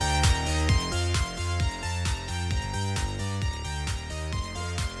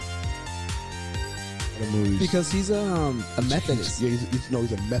the movies? Because he's a Methodist. He's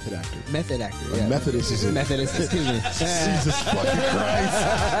a method actor. Method actor. A Methodist is Methodist. Excuse me. Jesus fucking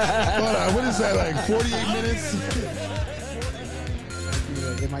Christ! Hold on, what is that? Like 48 minutes?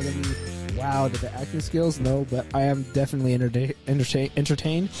 Am I gonna be wowed at the acting skills? No, but I am definitely entertained. You say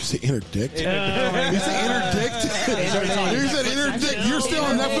interdict? You say interdict? You said interdict. You're still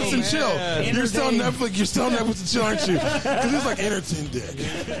on Netflix and chill. You're still on Netflix. You're still on Netflix and chill, aren't you? Because it's like interdict.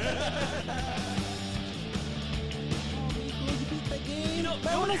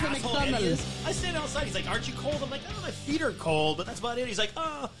 I stand outside. He's like, "Aren't you cold?" I'm like, "Oh, my feet are cold," but that's about it. He's like,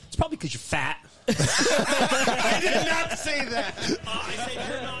 "Oh, it's probably because you're fat." I did not say that. I said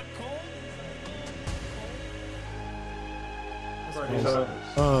you're not cold.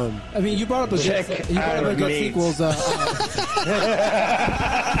 I mean, you brought up a good sequels. That's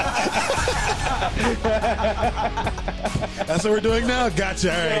what we're doing now?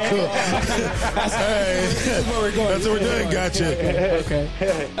 Gotcha. All right, cool. That's where we're going. That's what we're doing. Gotcha. Okay.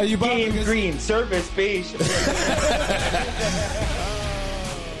 You brought up a good green service beige.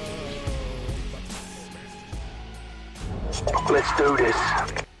 Let's do this.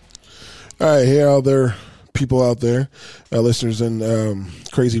 All right, here are there people out there, listeners and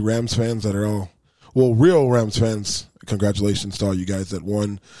crazy Rams fans that are real Rams fans. Congratulations to all you guys that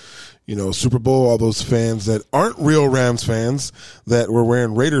won, Super Bowl. All those fans that aren't real Rams fans that were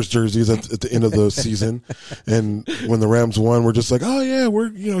wearing Raiders jerseys at the end of the season, and when the Rams won, we're just like, oh yeah, we're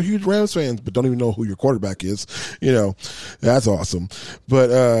huge Rams fans, but don't even know who your quarterback is. That's awesome.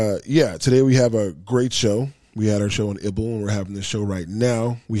 But yeah, today we have a great show. We had our show on Ibble, and we're having this show right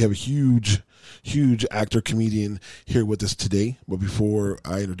now. We have a huge actor, comedian here with us today. But before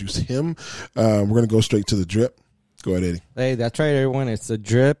I introduce him, we're going to go straight to the drip. Go ahead, Eddie. Hey, that's right, everyone. It's the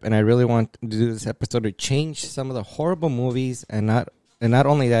drip, and I really want to do this episode to change some of the horrible movies, and not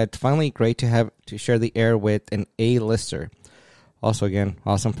only that, finally great to have to share the air with an A-lister. Also, again,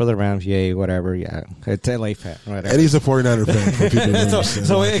 awesome for the Rams. Yay, whatever. Yeah, it's LA fan. Whatever. Eddie's a 49er fan. For people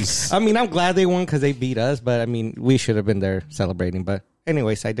so I'm glad they won because they beat us, but we should have been there celebrating. But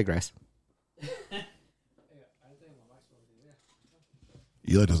anyways, I digress.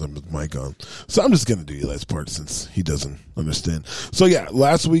 Eli doesn't have his mic on. So I'm just going to do Eli's part since he doesn't understand. So yeah,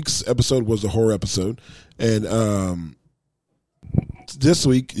 last week's episode was a horror episode. And this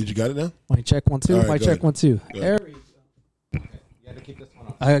week, did you got it now? Mic check 1 2. Right, Mic check 1 2. There we go. Okay. You got to keep this one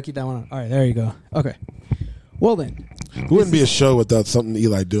on. I got to keep that one on. All right, there you go. Okay. Well then. It wouldn't be a show without something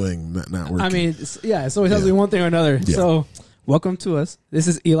Eli doing not working. I mean, it's always has to be one thing or another. Yeah. So welcome to us. This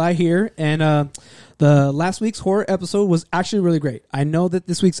is Eli here. And the last week's horror episode was actually really great. I know that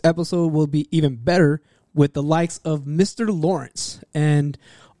this week's episode will be even better with the likes of Mr. Lawrence and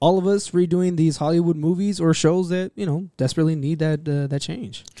all of us redoing these Hollywood movies or shows that, desperately need that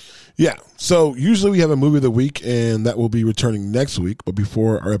change. Yeah. So usually we have a movie of the week, and that will be returning next week. But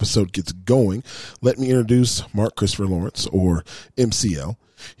before our episode gets going, let me introduce Mark Christopher Lawrence, or MCL.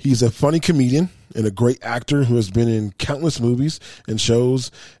 He's a funny comedian and a great actor who has been in countless movies and shows,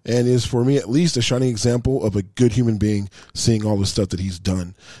 and is, for me at least, a shining example of a good human being, seeing all the stuff that he's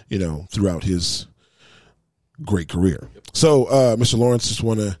done, throughout his great career. So, Mr. Lawrence, just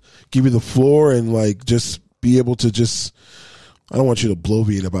want to give you the floor and just be able to I don't want you to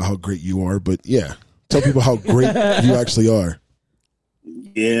bloviate about how great you are, but yeah, tell people how great you actually are.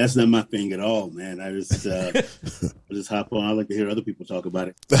 Yeah, that's not my thing at all, man. I just hop on. I like to hear other people talk about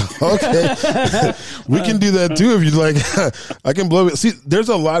it. Okay. We can do that too if you'd like. I can blow it. See, there's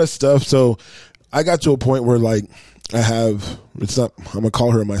a lot of stuff. So I got to a point where I'm going to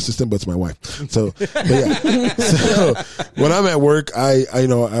call her my assistant, but it's my wife. So, but yeah. So when I'm at work, I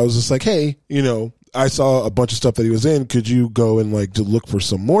was just like, hey, I saw a bunch of stuff that he was in. Could you go and to look for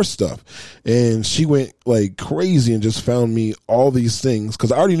some more stuff? And she went crazy and just found me all these things. Cause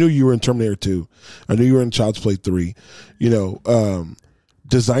I already knew you were in Terminator 2. I knew you were in Child's Play 3,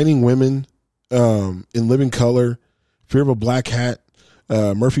 Designing Women, in Living Color, Fear of a Black Hat,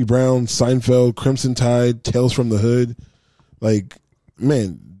 Murphy Brown, Seinfeld, Crimson Tide, Tales from the Hood.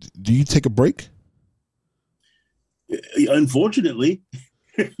 Man, do you take a break? Unfortunately,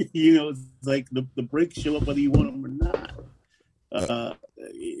 it's like the breaks show up whether you want them or not.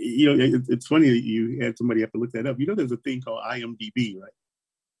 It's funny that you had somebody have to look that up. There's a thing called IMDb, right?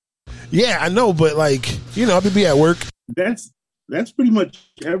 Yeah, I know, but I could be at work. That's pretty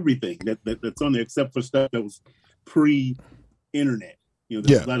much everything that's on there except for stuff that was pre-internet.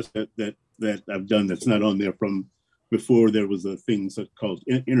 There's a lot of stuff that I've done that's not on there from before there was a thing called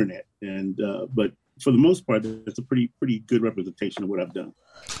internet. And but for the most part, it's a pretty good representation of what I've done.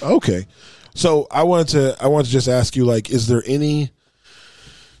 Okay, so I want to just ask you, is there any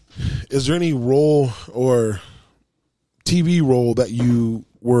role or TV role that you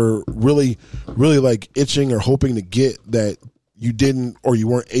were really, really like itching or hoping to get that you didn't or you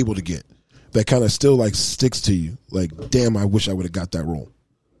weren't able to get that kind of still like sticks to you? Like, damn, I wish I would have got that role.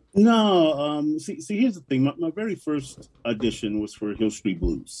 No, see, here's the thing. My very first audition was for Hill Street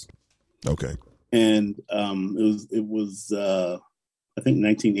Blues. Okay. And it was I think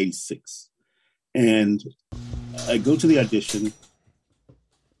 1986. And I go to the audition,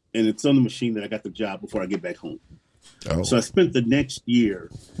 and it's on the machine that I got the job before I get back home. Oh. So I spent the next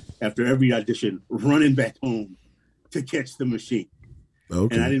year, after every audition, running back home to catch the machine.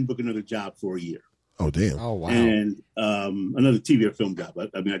 Okay. And I didn't book another job for a year. Oh, damn. Oh, wow. And another TV or film job.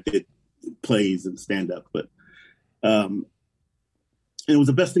 I mean, I did plays and stand-up, but and it was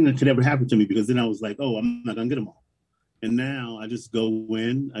the best thing that could ever happen to me, because then I was like, oh, I'm not going to get them all. And now I just go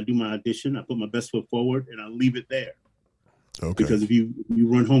in, I do my audition, I put my best foot forward, and I leave it there. Okay. Because if you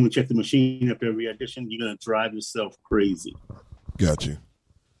run home and check the machine after every audition, you're going to drive yourself crazy. Got you.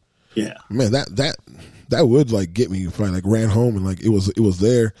 Yeah. Man, that would like get me if I like ran home and like it was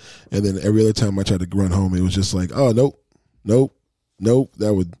there, and then every other time I tried to run home, it was just like, oh, nope.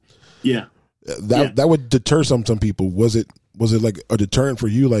 That would that would deter some people. Was it like a deterrent for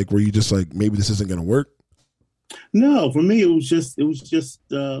you? Like, were you just like, maybe this isn't going to work? No, for me, it was just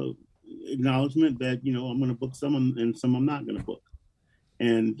acknowledgement that, I'm going to book some and some I'm not going to book.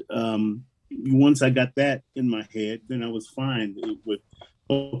 And once I got that in my head, then I was fine with,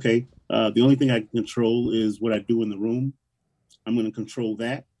 okay, the only thing I can control is what I do in the room. I'm going to control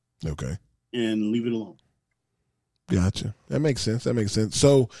that. Okay. And leave it alone. Gotcha. That makes sense.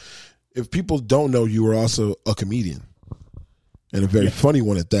 So if people don't know, you were also a comedian, and a very funny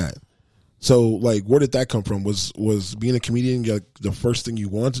one at that. So, like, where did that come from? Was being a comedian like the first thing you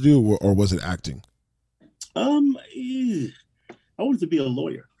wanted to do, or was it acting? I wanted to be a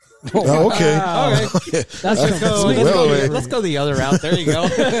lawyer. Oh, okay. Wow. Okay. Let's go the other route. There you go.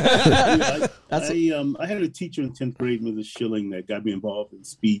 I had a teacher in 10th grade, Mrs. Schilling, that got me involved in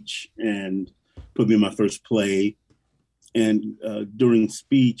speech and put me in my first play. And during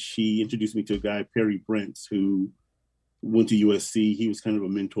speech, she introduced me to a guy, Perry Brents, who went to USC. He was kind of a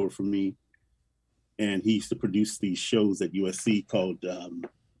mentor for me. And he used to produce these shows at USC called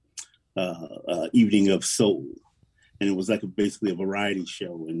Evening of Soul. And it was like basically a variety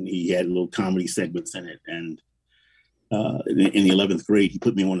show. And he had little comedy segments in it. And in the 11th grade, he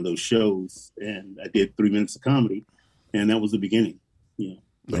put me on one of those shows. And I did 3 minutes of comedy. And that was the beginning, okay.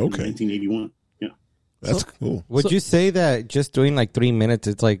 In 1981. Yeah. That's cool. Would you say that just doing like 3 minutes,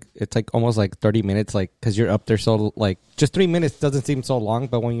 it's like almost like 30 minutes, like, because you're up there, so like just 3 minutes doesn't seem so long,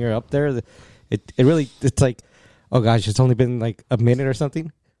 but when you're up there, it really, it's like, oh gosh, it's only been like a minute or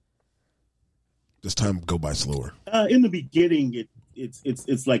something. This time go by slower. In the beginning,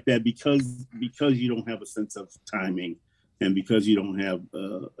 it's like that because you don't have a sense of timing, and because you don't have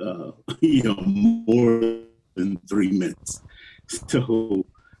more than 3 minutes. So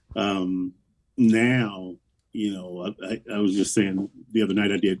now, I was just saying the other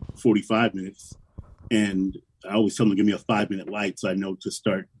night I did 45 minutes, and I always tell them to give me a 5-minute light so I know to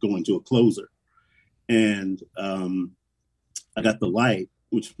start going to a closer. And I got the light,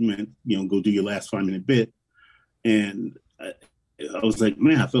 which meant, go do your last 5-minute bit. And I was like,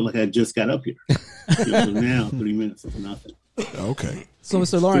 man, I felt like I just got up here. So now 3 minutes is nothing. Okay. So,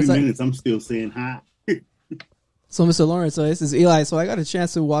 Mr. Lawrence, 3 minutes, I'm still saying hi. So, Mr. Lawrence, this is Eli. So I got a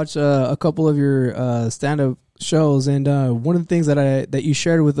chance to watch a couple of your stand-up shows, and one of the things that you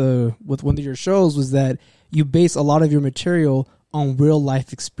shared with one of your shows was that you base a lot of your material on real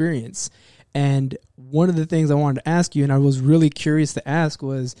life experience. And one of the things I wanted to ask you, and I was really curious to ask,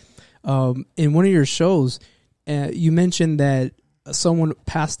 was in one of your shows, you mentioned that someone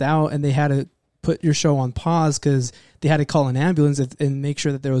passed out and they had to put your show on pause because they had to call an ambulance and make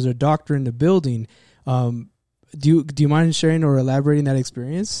sure that there was a doctor in the building. Do you mind sharing or elaborating that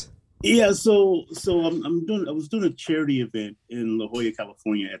experience? Yeah, so I was doing a charity event in La Jolla,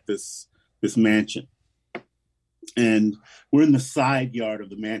 California, at this mansion. And we're in the side yard of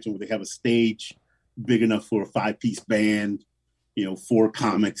the mansion where they have a stage big enough for a 5-piece band. 4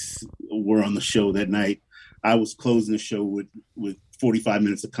 comics were on the show that night. I was closing the show with 45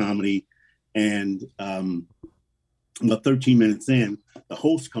 minutes of comedy. And about 13 minutes in, the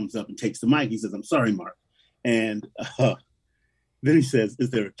host comes up and takes the mic. He says, "I'm sorry, Mark." And then he says, "Is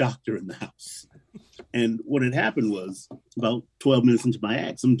there a doctor in the house?" And what had happened was, about 12 minutes into my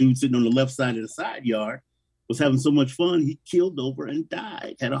act, some dude sitting on the left side of the side yard was having so much fun, he keeled over and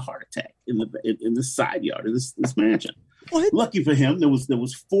died, had a heart attack in the side yard of this mansion. What? Lucky for him, there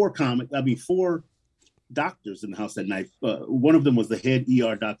was 4 doctors in the house that night. One of them was the head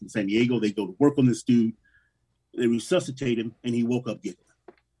ER doctor in San Diego. They go to work on this dude. They resuscitate him, and he woke up giggling.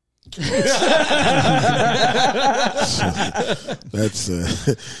 That's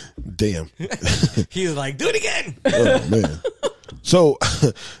damn. He's like, do it again. Oh man. So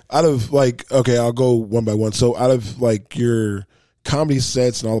out of okay, I'll go one by one. So out of your comedy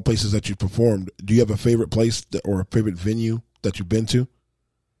sets and all the places that you performed, do you have a favorite place or a favorite venue that you've been to?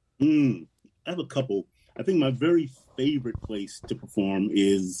 I have a couple. I think my very favorite place to perform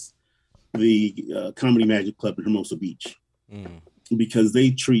is the Comedy Magic Club in Hermosa Beach, because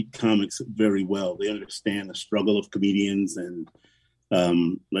they treat comics very well. They understand the struggle of comedians, and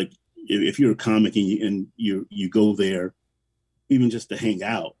if you're a comic and you go there, even just to hang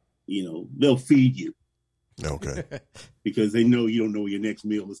out, they'll feed you. Okay. Because they know you don't know where your next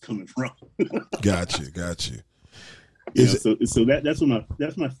meal is coming from. Got you. So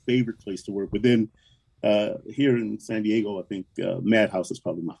that's my favorite place to work. But then here in San Diego, I think Madhouse is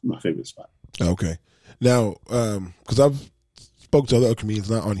probably my favorite spot. Okay. Now, because I've spoke to other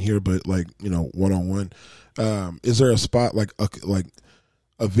comedians, not on here, but one-on-one. Is there a spot like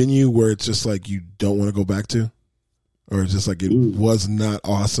a venue where it's just you don't want to go back to? Or it's just it was not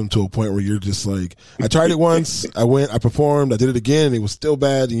awesome to a point where you're just I tried it once, I went, I performed, I did it again, and it was still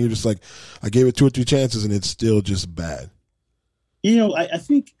bad, and you're just I gave it 2 or 3 chances, and it's still just bad. I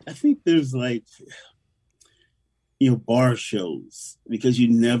think there's bar shows, because you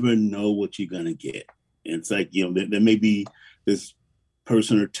never know what you're gonna get. And it's there may be this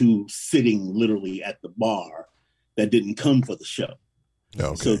person or two sitting literally at the bar that didn't come for the show.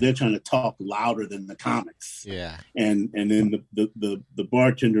 Okay. So they're trying to talk louder than the comics. Yeah. And then the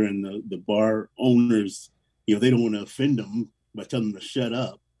bartender and the bar owners, they don't want to offend them by telling them to shut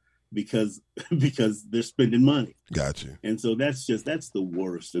up because they're spending money. Got you. And so that's the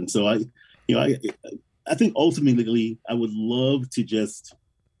worst. And so I think ultimately I would love to just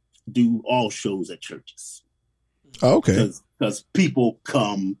do all shows at churches. Oh, okay. Because people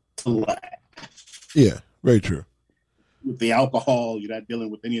come to laugh. Yeah, very true. With the alcohol, you're not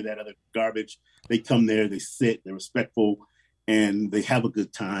dealing with any of that other garbage. They come there, they sit, they're respectful, and they have a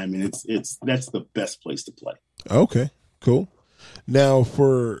good time. And that's the best place to play. Okay, cool. Now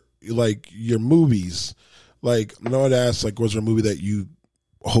for your movies, I know I'd ask was there a movie that you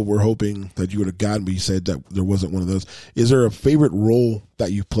were hoping that you would have gotten, but you said that there wasn't one of those. Is there a favorite role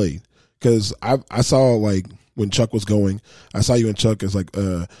that you played? Because I saw when Chuck was going, I saw you in Chuck as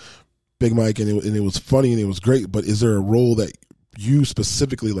Big Mike, and it was funny and it was great. But is there a role that you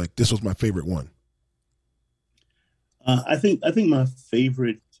specifically this was my favorite one? I think my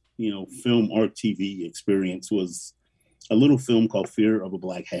favorite film or TV experience was a little film called Fear of a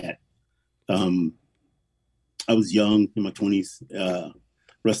Black Hat. I was young, in my 20s.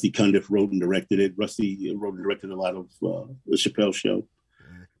 Rusty Cundiff wrote and directed it. Rusty wrote and directed a lot of the Chappelle Show,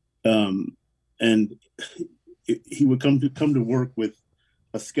 and he would come to work with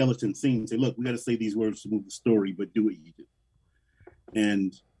a skeleton scene and say, look, we got to say these words to move the story, but do what you do.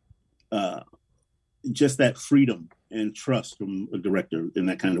 And just that freedom and trust from a director in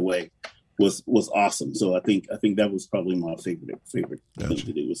that kind of way was awesome. So I think that was probably my favorite thing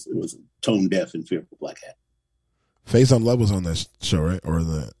to do. It was Tone Deaf and Fearful Black Hat. Faison Love was on that show, right? Or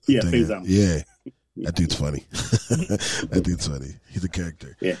Faison. Yeah. That dude's funny. That dude's funny. He's a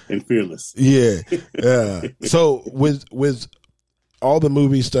character. Yeah, and fearless. Yeah. So with all the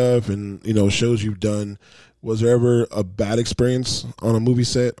movie stuff and shows you've done, was there ever a bad experience on a movie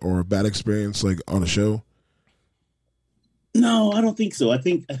set or a bad experience on a show? No, I don't think so. I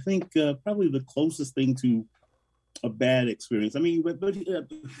think probably the closest thing to a bad experience. I mean, but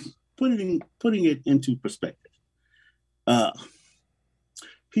putting it into perspective,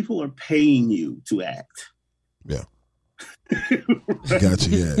 people are paying you to act. Yeah. Right? Gotcha.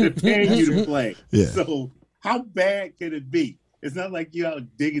 Yeah. They're paying you to play. Yeah. So how bad can it be? It's not like you're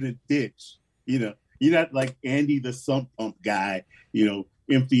out digging a ditch. You're not like Andy the sump pump guy.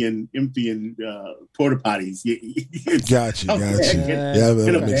 Emptying porta potties. Gotcha. Yeah,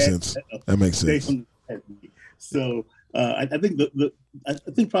 that makes sense. That makes sense. So I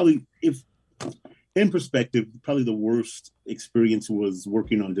think probably, if in perspective, probably the worst experience was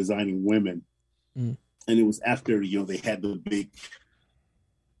working on Designing Women, and it was after they had the big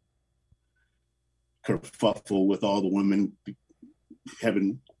kerfuffle with all the women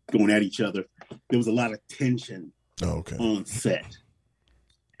going at each other. There was a lot of tension on set.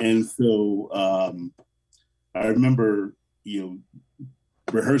 And so I remember,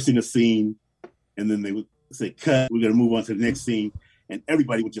 rehearsing a scene, and then they would say, cut, we're going to move on to the next scene. And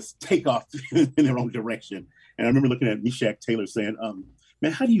everybody would just take off in their own direction. And I remember looking at Meshach Taylor saying,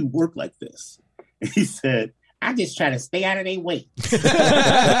 man, how do you work like this? And he said, I just try to stay out of their way. Shit,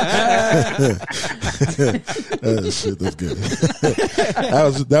 that's good.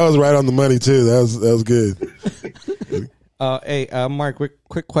 that was right on the money too. That was good. Hey, Mark,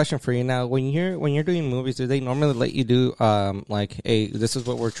 quick question for you now. When you're doing movies, do they normally let you do like, hey, this is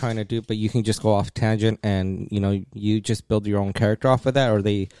what we're trying to do, but you can just go off tangent and you just build your own character off of that, or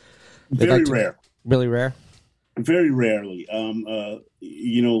they very rare, really rare, very rarely.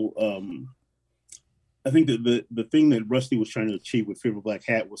 I think that the thing that Rusty was trying to achieve with Fear of a Black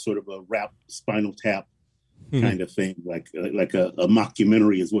Hat was sort of a rap Spinal Tap kind of thing, like a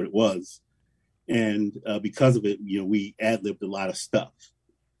mockumentary is what it was. And because of it, we ad-libbed a lot of stuff.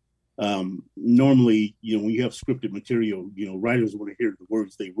 Normally, when you have scripted material, writers want to hear the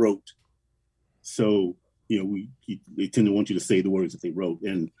words they wrote. So, they tend to want you to say the words that they wrote.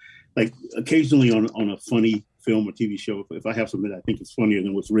 And like occasionally on a funny film or TV show, if I have something that I think is funnier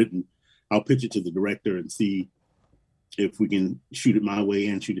than what's written, I'll pitch it to the director and see if we can shoot it my way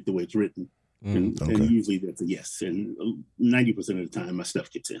and shoot it the way it's written. And usually that's a yes. And 90% of the time, my stuff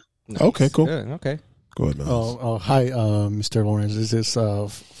gets in. Nice. Okay, cool. Good. Okay. Go ahead. Hi, Mr. Lawrence. This is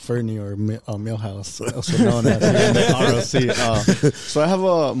Fernie or Millhouse, also known as RLC. So I have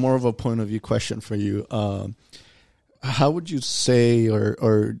more of a point of view question for you. How would you say,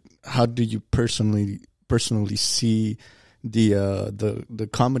 or how do you personally see the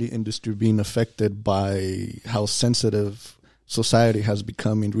comedy industry being affected by how sensitive society has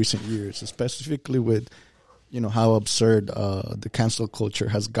become in recent years, specifically with how absurd the cancel culture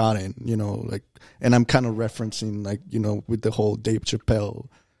has gotten, and I'm kind of referencing with the whole Dave Chappelle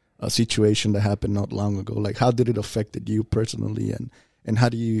situation that happened not long ago. Like, how did it affected you personally, and how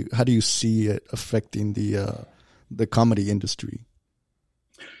do you see it affecting the comedy industry?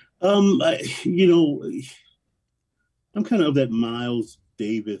 I'm kind of that Miles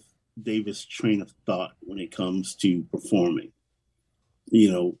Davis train of thought when it comes to performing.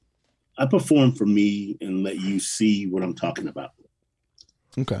 I perform for me and let you see what I'm talking about.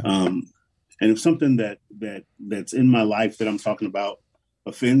 Okay. And if something that's in my life that I'm talking about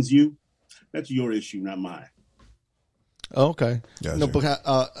offends you, that's your issue, not mine. Okay. Gotcha. No, but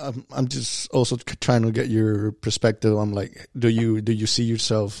I'm just also trying to get your perspective. I'm like, do you see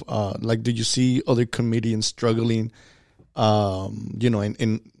yourself do you see other comedians struggling,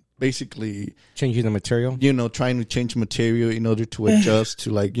 in basically changing the material? Trying to change material in order to adjust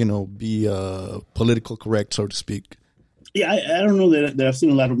to be political correct, so to speak. Yeah, I don't know that I've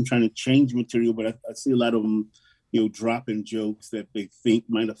seen a lot of them trying to change material, but I see a lot of them, dropping jokes that they think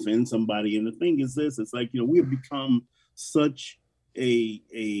might offend somebody. And the thing is this, it's like, we have become such a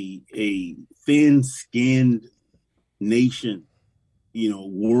thin-skinned nation,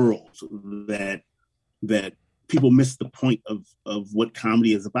 world that people miss the point of what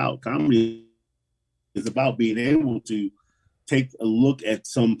comedy is about. Comedy is about being able to take a look at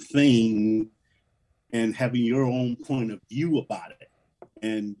something and having your own point of view about it,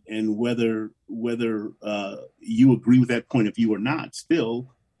 and whether you agree with that point of view or not.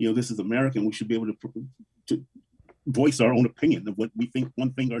 Still, this is America, and we should be able to voice our own opinion of what we think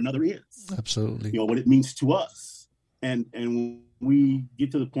one thing or another is. Absolutely. What it means to us. And when we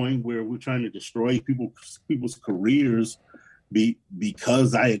get to the point where we're trying to destroy people's careers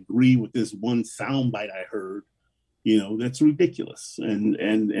because I agree with this one soundbite I heard, that's ridiculous.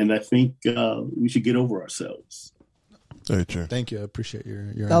 And I think we should get over ourselves. Very true. Thank you. I appreciate your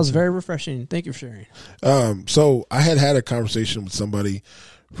That answer. was very refreshing. Thank you for sharing. So I had a conversation with somebody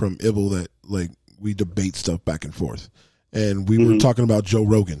from IBL that we debate stuff back and forth, and we were talking about Joe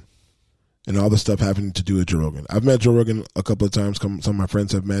Rogan and all the stuff having to do with Joe Rogan. I've met Joe Rogan a couple of times. Some of my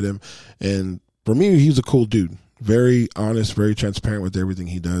friends have met him, and for me, he's a cool dude. Very honest, very transparent with everything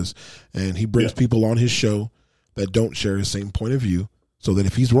he does, and he brings people on his show that don't share his same point of view, so that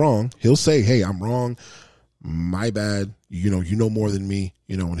if he's wrong, he'll say, "Hey, I'm wrong. My bad. You know more than me."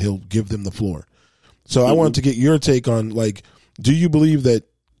 And he'll give them the floor. So I wanted to get your take on do you believe that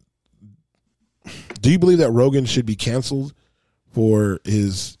Rogan should be canceled for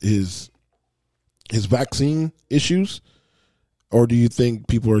his vaccine issues, or do you think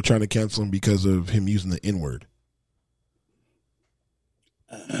people are trying to cancel him because of him using the N-word?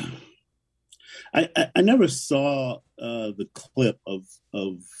 I never saw the clip of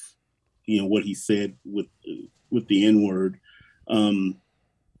what he said with the N-word, and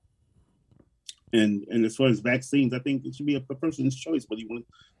as far as vaccines, I think it should be a person's choice whether you want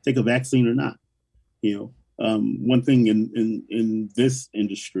to take a vaccine or not. One thing in this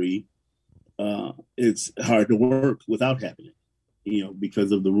industry, it's hard to work without having it,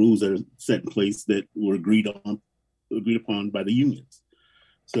 because of the rules that are set in place that were agreed upon by the unions.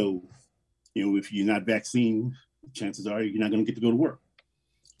 So, if you're not vaccinated, chances are you're not going to get to go to work.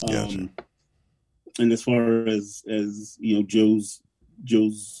 Gotcha. And as far as Joe's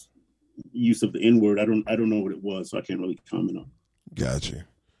use of the N-word, I don't know what it was, so I can't really comment on. Gotcha.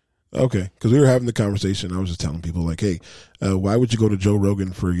 Okay, because we were having the conversation. I was just telling people like, hey, why would you go to Joe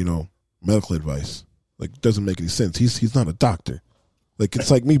Rogan for medical advice? Like, it doesn't make any sense. He's not a doctor. Like, it's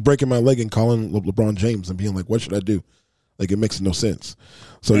like me breaking my leg and calling LeBron James and being like, what should I do? Like, it makes no sense.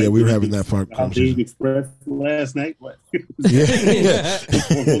 So yeah, we were having that conversation. Expressed last night. What? Yeah.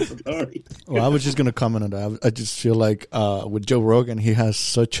 Well, I was just gonna comment on that. I just feel like with Joe Rogan, he has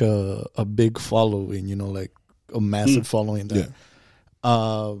such a big following. Like a massive following. That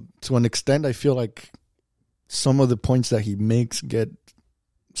to an extent, I feel like some of the points that he makes get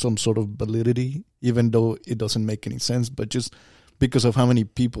some sort of validity, even though it doesn't make any sense. But just because of how many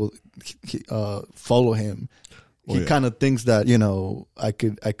people follow him. He kind of thinks that I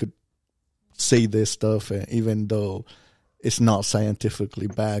could say this stuff, even though it's not scientifically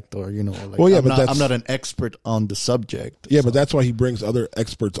backed, or I'm not an expert on the subject. Yeah, so. But that's why he brings other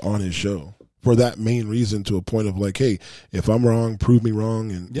experts on his show for that main reason, to a point of like, hey, if I'm wrong, prove me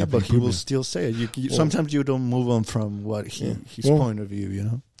wrong, and yeah, but he will still say it. Sometimes you don't move on from what his point of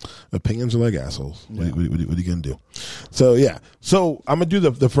view. Opinions are like assholes. Yeah. What are you gonna do? So yeah. So I'm gonna do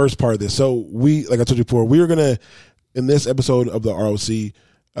the first part of this. So like I told you before, we were gonna, in this episode of the ROC,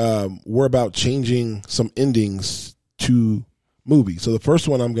 we're about changing some endings to movies. So the first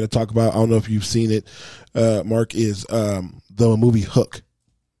one I'm gonna talk about, I don't know if you've seen it, Mark, is the movie Hook.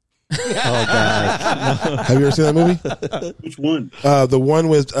 Oh God! Have you ever seen that movie? Which one? The one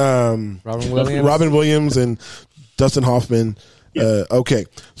with Robin Williams and Dustin Hoffman. Yeah. Okay,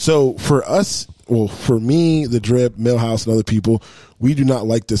 so for us, for me, the Drip, Millhouse, and other people, we do not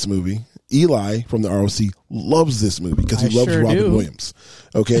like this movie. Eli from the ROC loves this movie because he loves Robin Williams.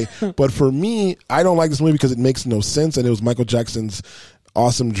 Okay, but for me, I don't like this movie because it makes no sense, and it was Michael Jackson's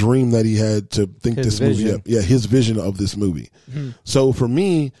awesome dream that he had to think his movie up. Yeah, his vision of this movie. Mm-hmm. So for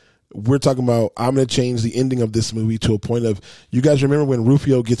me, we're talking about, I'm going to change the ending of this movie to a point of, you guys remember when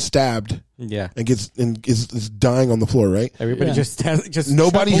Rufio gets stabbed? Yeah. And is dying on the floor, right? Everybody just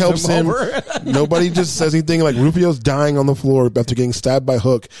nobody helps him. Nobody just says anything. Like, Rufio's dying on the floor after getting stabbed by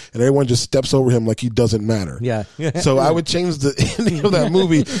Hook, and everyone just steps over him like he doesn't matter. Yeah. So I would change the ending of that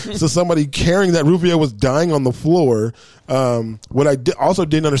movie to somebody caring that Rufio was dying on the floor. What I also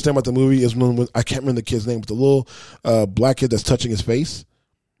didn't understand about the movie is when I can't remember the kid's name, but the little black kid that's touching his face.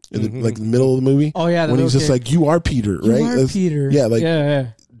 In the, like the middle of the movie. Oh yeah, when he's just like, "You are Peter," right? You are Peter. Yeah, like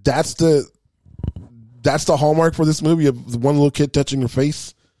that's the hallmark for this movie of the one little kid touching your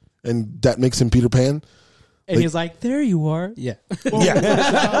face, and that makes him Peter Pan. And he's like, "There you are." Yeah, well,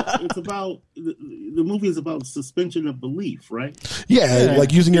 it's about the movie is about suspension of belief, right? Yeah,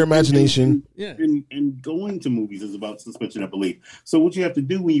 like using your imagination. And going to movies is about suspension of belief. So what you have to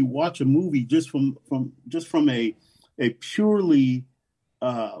do when you watch a movie, just from a purely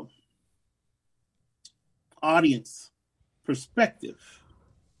audience perspective,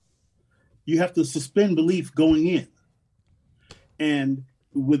 you have to suspend belief going in. And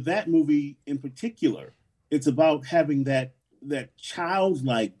with that movie in particular, it's about having that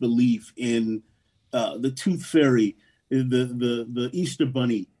childlike belief in the Tooth Fairy, the Easter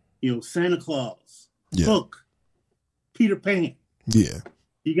Bunny, Santa Claus, Hook, Peter Pan. Yeah,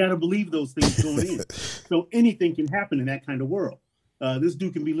 you got to believe those things going in. So anything can happen in that kind of world. This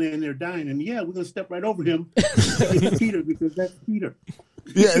dude can be laying there dying, and we're gonna step right over him. It's Peter, because that's Peter.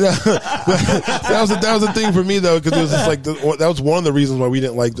 Yeah, that was the thing for me though, because it was just like that was one of the reasons why we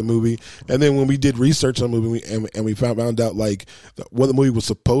didn't like the movie. And then when we did research on the movie, and we found out like what the movie was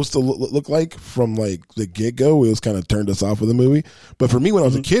supposed to look like from like the get go, it was kind of turned us off of the movie. But for me, when I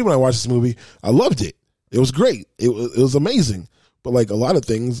was a kid, when I watched this movie, I loved it. It was great. It was amazing. But like a lot of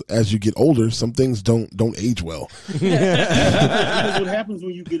things, as you get older, some things don't age well. Because what happens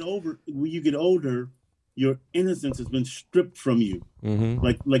when you get older, your innocence has been stripped from you,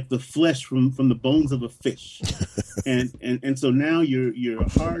 like the flesh from the bones of a fish, and so now you're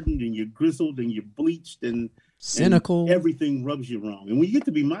hardened and you're grizzled and you're bleached and cynical. And everything rubs you wrong. And when you get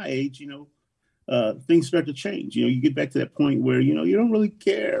to be my age, things start to change. You get back to that point where, you don't really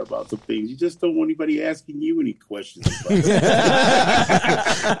care about some things. You just don't want anybody asking you any questions about it.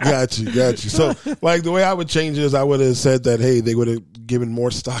 Got you. So, like, the way I would change it is I would have said that, hey, they would have given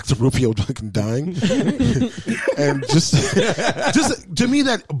more stock to Rufio fucking dying. And just to me,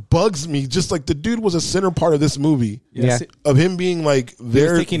 that bugs me. Just like the dude was a center part of this movie. Yeah. Of him being like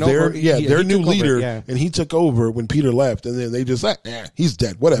their new leader. Yeah. And he took over when Peter left. And then they just like, he's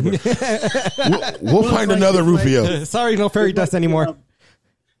dead. Whatever. We'll find another Rufio. Sorry, no fairy dust anymore.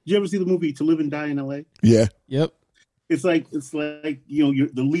 you ever see the movie To Live and Die in L.A.? Yeah. Yep. It's like you're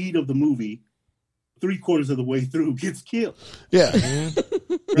the lead of the movie. 3/4 of the way through gets killed. Yeah. Right?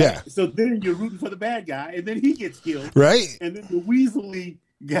 Yeah. So then you're rooting for the bad guy, and then he gets killed. Right. And then the Weasley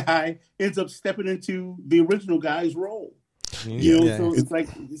guy ends up stepping into the original guy's role. You know, so it's like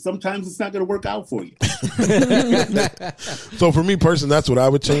sometimes it's not going to work out for you. So for me personally, that's what I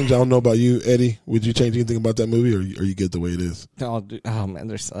would change. I don't know about you, Eddie. Would you change anything about that movie, or are you good the way it is? Oh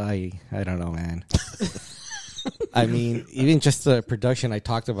man, I don't know, man. I mean, even just the production I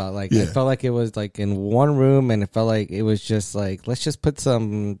talked about, like I felt like it was like in one room, and it felt like it was just like, let's just put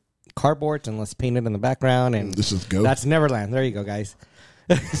some cardboards and let's paint it in the background, and this is go. That's Neverland. There you go, guys.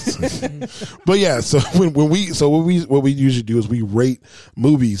 But yeah, so what we usually do is we rate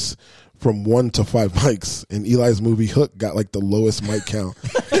movies from 1 to 5 mics, and Eli's movie Hook got like the lowest mic count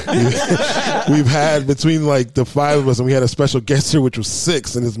we've had between like the 5 of us, and we had a special guest here which was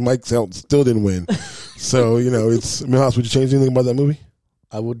 6, and his mic count still didn't win. So it's Milhouse. Would you change anything about that movie?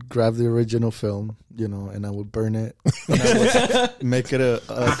 I would grab the original film, and I would burn it. And I would make it a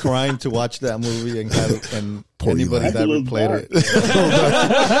crime to watch that movie and anybody Eli. that replayed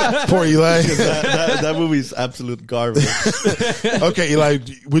it. Poor Eli. that movie's absolute garbage. Okay, Eli,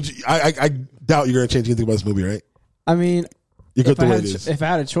 would you, I doubt you're going to change anything about this movie, right? I mean, you good the way it is. If I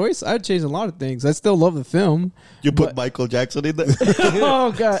had a choice, I'd change a lot of things. I still love the film. You put Michael Jackson in there?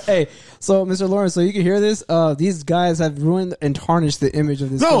 Oh, God. Hey, so, Mr. Lawrence, so you can hear this. These guys have ruined and tarnished the image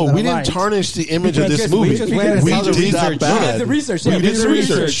of this film. No, we didn't tarnish the image of this movie. We did the research. We did the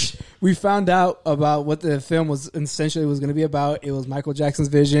research. We found out about what the film was essentially was going to be about. It was Michael Jackson's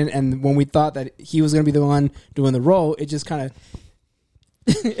vision, and when we thought that he was going to be the one doing the role, it just kind of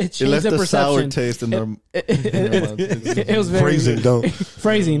it left the a sour perception. taste in their It was very phrasing.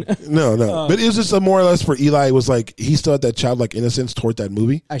 No, but it was just more or less for Eli. It was like he still had that childlike innocence toward that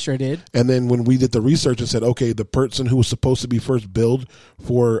movie. I sure did. And then when we did the research and said, okay, the person who was supposed to be first billed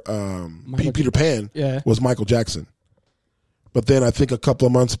for Peter Pan was Michael Jackson. But then I think a couple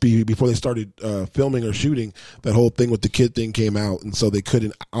of months before they started filming or shooting, that whole thing with the kid thing came out, and so they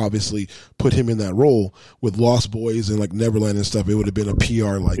couldn't obviously put him in that role with Lost Boys and like Neverland and stuff. It would have been a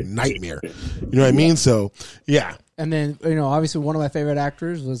PR like nightmare. You know what I mean? So yeah. And then obviously one of my favorite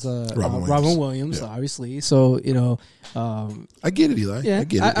actors was Robin Williams, obviously. So I get it, Eli. Yeah, I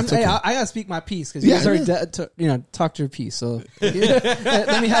get it. I gotta speak my piece because you guys already talked your piece. So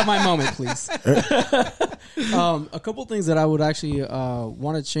let me have my moment, please. A couple things that I would actually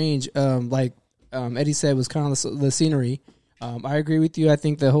want to change, like Eddie said, was kind of the scenery. I agree with you. I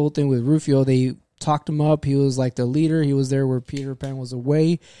think the whole thing with Rufio, they talked him up. He was like the leader. He was there where Peter Pan was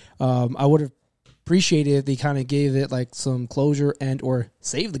away. I would have appreciated if they kind of gave it like some closure and or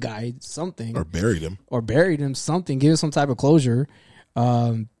saved the guy something or buried him something, give it some type of closure.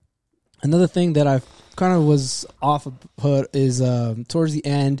 Another thing that I kind of was off of Hook is towards the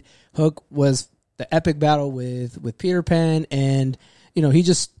end, Hook was the epic battle with Peter Pan, and he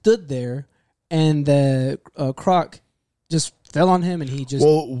just stood there, and the Croc just fell on him, and he just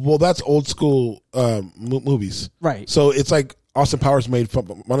well that's old school movies, right? So it's like Austin Powers made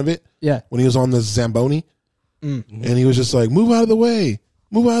fun of it, when he was on the Zamboni, and he was just like, move out of the way,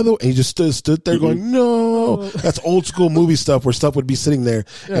 and he just stood there going, no. That's old school movie stuff where stuff would be sitting there,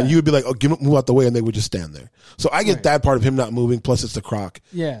 and you would be like, oh, move out the way, and they would just stand there. So I get that part of him not moving, plus it's the Croc.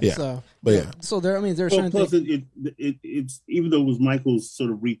 So there's certain plus things. it's even though it was Michael's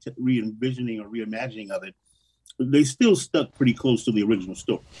sort of re-envisioning or reimagining of it, they still stuck pretty close to the original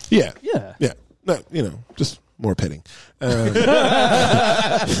story. Yeah. No, just more petting.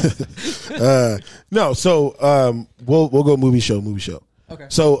 No, so we'll go movie show. Okay.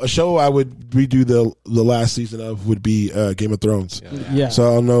 So a show I would redo the last season of would be Game of Thrones. Yeah. So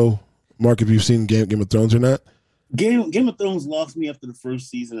I don't know, Mark, if you've seen Game of Thrones or not. Game of Thrones lost me after the first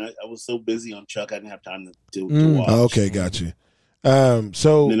season. I was so busy on Chuck, I didn't have time to watch. Okay, got you.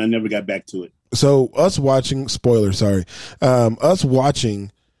 So then I never got back to it. So us watching Game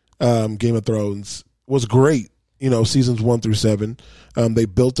of Thrones was great. Seasons 1 through 7. They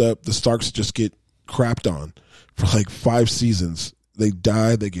built up. The Starks just get crapped on for like 5 seasons. They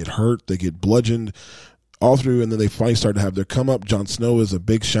die. They get hurt. They get bludgeoned all through, and then they finally start to have their come up. Jon Snow is a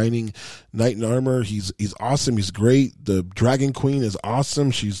big shining knight in armor. He's awesome. He's great. The Dragon Queen is awesome.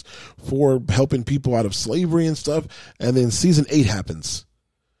 She's for helping people out of slavery and stuff. And then season 8 happens.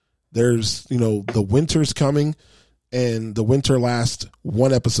 There's the winter's coming, and the winter lasts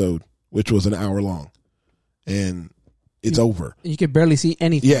 1 episode, which was an hour long, and it's over. You could barely see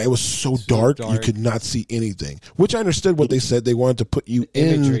anything. Yeah, it was so dark you could not see anything. Which I understood what they said. They wanted to put you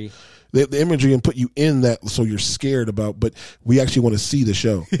imagery. the imagery and put you in that, so you're scared about. But we actually want to see the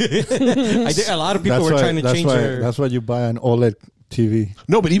show. A lot of people were trying to change their. That's why you buy an OLED TV.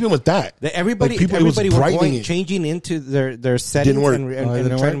 No, but even with that, Everybody were changing into their settings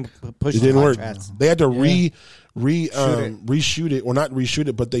and trying to push. It didn't work. Contrast. They had to reshoot it, or not reshoot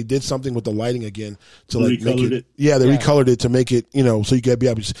it, but they did something with the lighting again to like make it. Yeah, they recolored it to make it, so you could be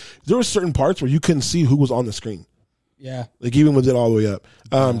able to. There were certain parts where you couldn't see who was on the screen. Yeah, like even with it all the way up.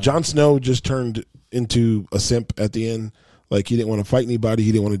 Jon Snow just turned into a simp at the end. Like he didn't want to fight anybody,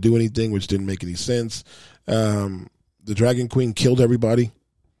 he didn't want to do anything, which didn't make any sense. The Dragon Queen killed everybody.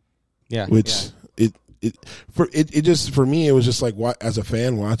 Yeah, which it just, for me, it was just like, as a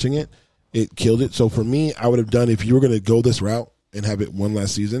fan watching it, it killed it. So for me, I would have done, if you were going to go this route and have it one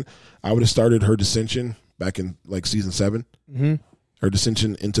last season, I would have started her dissension back in like season 7. Mm-hmm. Her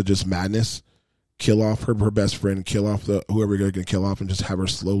dissension into just madness, kill off her best friend, kill off whoever you're going to kill off, and just have her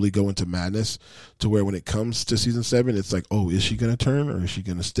slowly go into madness to where when it comes to season 7, it's like, oh, is she going to turn or is she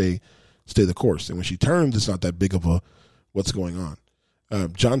going to stay the course? And when she turns, it's not that big of a what's going on.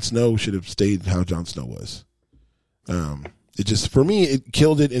 Jon Snow should have stayed how Jon Snow was. It just, for me, it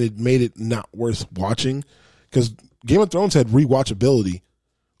killed it, and it made it not worth watching, because Game of Thrones had rewatchability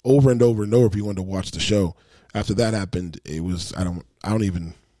over and over and over if you wanted to watch the show. After that happened, it was, I don't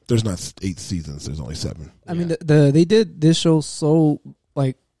even, there's not 8 seasons, there's only 7. I mean, they did this show so,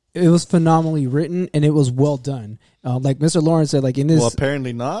 like, it was phenomenally written and it was well done. Like Mr. Lawrence said, like in this. Well,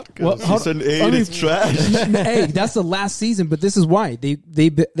 apparently not. Well, season 8 is trash. Hey, that's the last season, but this is why they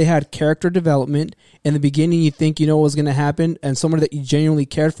had character development. In the beginning, you think you know what was going to happen, and someone that you genuinely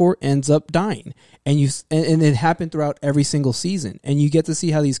cared for ends up dying, and it happened throughout every single season, and you get to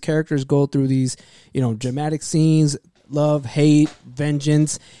see how these characters go through these, dramatic scenes, love, hate,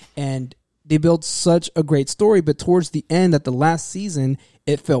 vengeance, and they built such a great story. But towards the end, at the last season,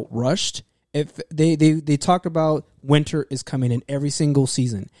 it felt rushed. They talked about winter is coming in every single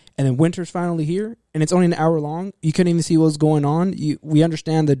season, and then winter's finally here, and it's only an hour long. You couldn't even see what was going on. We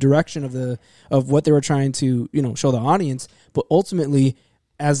understand the direction of what they were trying to show the audience, but ultimately,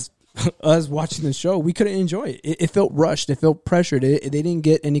 as us watching the show, we couldn't enjoy it. It felt rushed. It felt pressured. They didn't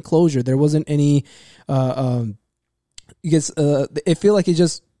get any closure. There wasn't any. It feel like it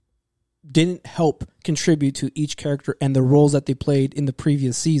just didn't help contribute to each character and the roles that they played in the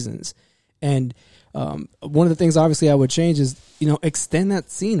previous seasons. And one of the things, obviously, I would change is, extend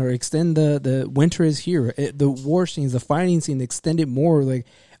that scene, or extend the winter is here, the war scenes, the fighting scene, extend it more. Like,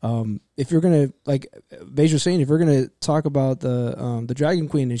 if you're gonna, like Beige was saying, if we're gonna talk about the Dragon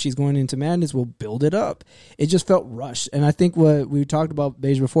Queen and she's going into madness, we'll build it up. It just felt rushed, and I think what we talked about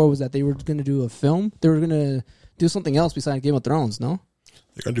Beige before was that they were gonna do a film. They were gonna do something else besides Game of Thrones. No,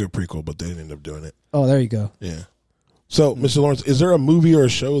 they're gonna do a prequel, but they didn't end up doing it. Oh, there you go. Yeah. So, Mr. Lawrence, is there a movie or a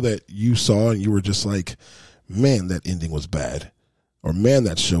show that you saw and you were just like, man, that ending was bad, or man,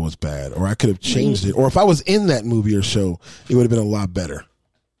 that show was bad, or I could have changed it, or if I was in that movie or show, it would have been a lot better?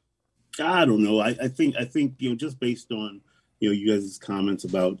 I don't know. I think just based on you guys' comments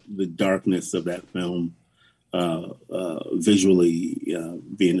about the darkness of that film, visually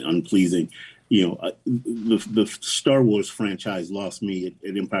being unpleasing. The Star Wars franchise lost me at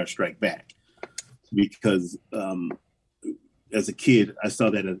Empire Strikes Back, because as a kid, I saw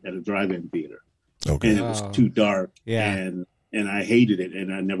that at a drive-in theater, and it was too dark, and I hated it,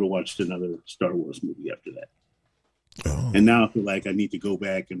 and I never watched another Star Wars movie after that. Oh. And now I feel like I need to go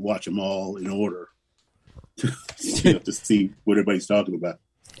back and watch them all in order to see what everybody's talking about.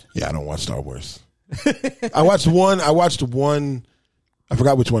 Yeah, I don't watch Star Wars. I watched one. I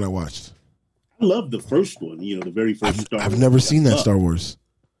forgot which one I watched. I love the first one. The very first Star Wars. I've never seen that Star Wars.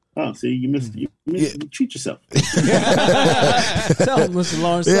 Oh, see, you missed. You treat yourself. Tell him, Mr.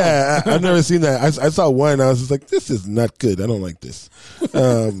 Lawrence. Yeah, I've never seen that. I saw one. I was just like, this is not good. I don't like this.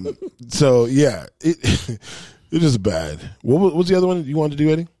 So yeah, it is bad. What was the other one you wanted to do,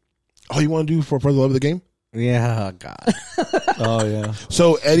 Eddie? Oh, you want to do for the love of the game? Yeah, God. Oh yeah.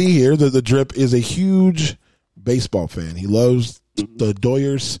 So Eddie here, the drip, is a huge baseball fan. He loves the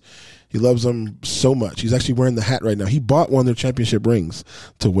Doyers. He loves them so much. He's actually wearing the hat right now. He bought one of their championship rings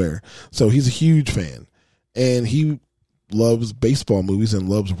to wear. So he's a huge fan. And he loves baseball movies and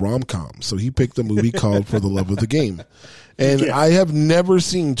loves rom-coms. So he picked a movie called For the Love of the Game. And I have never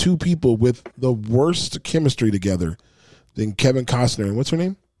seen two people with the worst chemistry together than Kevin Costner and what's her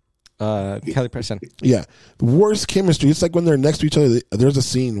name? Kelly Preston. Yeah. The worst chemistry. It's like when they're next to each other, there's a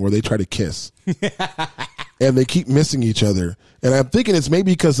scene where they try to kiss. And they keep missing each other. And I'm thinking it's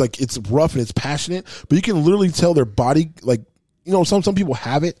maybe because like it's rough and it's passionate, but you can literally tell their body, like, some people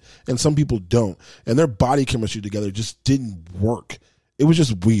have it and some people don't. And their body chemistry together just didn't work. It was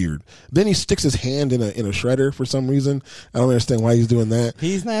just weird. Then he sticks his hand in a shredder for some reason. I don't understand why he's doing that.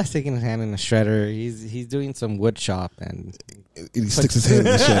 He's not sticking his hand in a shredder. He's doing some wood shop and he sticks his hand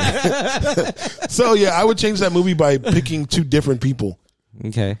in the shredder. So yeah, I would change that movie by picking two different people.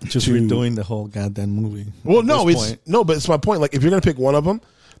 Okay, just redoing the whole goddamn movie. Well, no, but it's my point. Like if you're gonna pick one of them,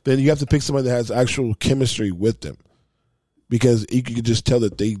 then you have to pick somebody that has actual chemistry with them, because you could just tell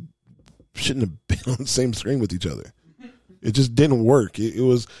that they shouldn't have been on the same screen with each other. It just didn't work. It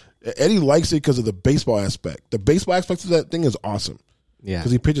was Eddie likes it because of the baseball aspect. The baseball aspect of that thing is awesome. Yeah,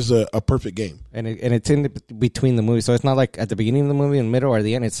 because he pitches a perfect game, and it's in between the movie, so it's not like at the beginning of the movie, in the middle, or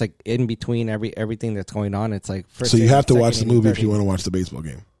the end. It's like in between everything that's going on. It's like first. So you have to watch the movie if you want to watch the baseball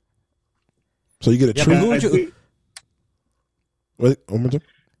game. So you get a true. Wait, one more time.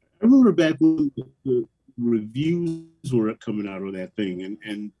 I remember back when the reviews were coming out of that thing,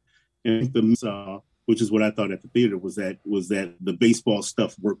 and the which is what I thought at the theater was that the baseball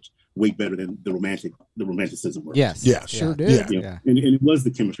stuff worked way better than the romanticism worked. Yes, yeah, sure did. Yeah. And it was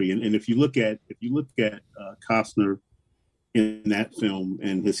the chemistry. And if you look at Costner in that film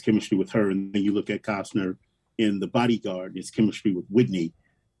and his chemistry with her, and then you look at Costner in The Bodyguard, his chemistry with Whitney,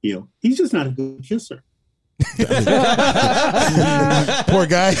 he's just not a good kisser. Poor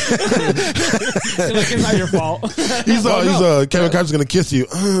guy. It's not your fault. He's Kevin Costner's gonna kiss you.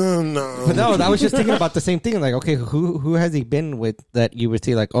 No. But no, I was just thinking about the same thing. Like, okay, who has he been with that you would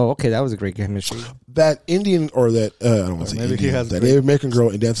see like, oh, okay, that was a great chemistry. That Indian or that I don't want to say Indian, that Native American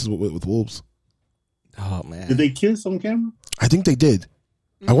girl in Dances with Wolves. Oh man, did they kiss on camera? I think they did.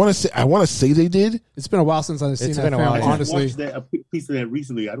 I want to say they did. It's been a while since I've seen that film. Honestly, I watched a piece of that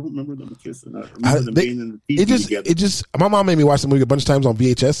recently. I don't remember them kissing. I remember them being in the TV together. It just. My mom made me watch the movie a bunch of times on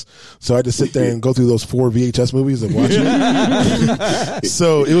VHS, so I had to sit there and go through those 4 VHS movies and watch it.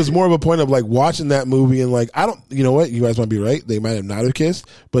 So it was more of a point of like watching that movie and like I don't. You know what? You guys might be right. They might have not have kissed,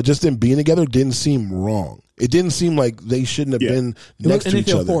 but just them being together didn't seem wrong. It didn't seem like they shouldn't have been next to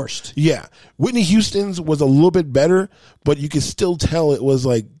each other. Forced. Yeah. Whitney Houston's was a little bit better, but you could still tell it was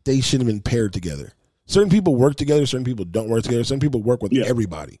like they should have been paired together. Certain people work together, certain people don't work together, certain people work with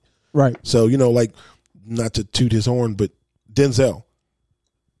everybody. Right. So, like, not to toot his horn, but Denzel.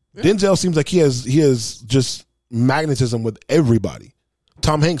 Yeah. Denzel seems like he has just magnetism with everybody.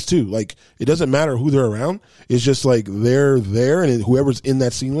 Tom Hanks too. Like it doesn't matter who they're around. It's just like they're there, and whoever's in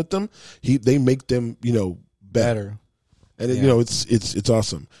that scene with them, they make them better. And it's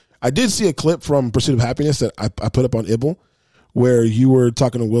awesome. I did see a clip from Pursuit of Happiness that I put up on Ibble, where you were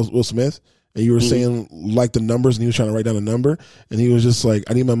talking to Will Smith, and you were saying like the numbers, and he was trying to write down a number, and he was just like,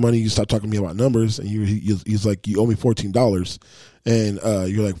 "I need my money. You stop talking to me about numbers." And he's like, "You owe me $14," and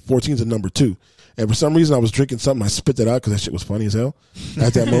you're like, "14's a number too." And for some reason, I was drinking something. I spit that out because that shit was funny as hell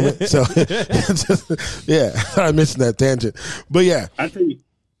at that moment. So, I mentioned that tangent. But yeah, I tell you,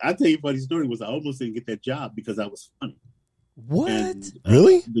 a funny story was I almost didn't get that job because I was funny. What? And,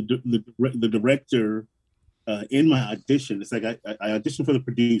 really? The director in my audition, it's like I auditioned for the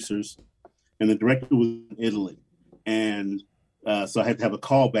producers, and the director was in Italy, and so I had to have a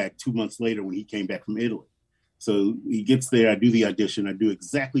callback 2 months later when he came back from Italy. So he gets there, I do the audition, I do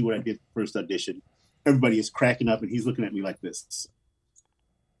exactly what I did the first audition. Everybody is cracking up, and he's looking at me like this.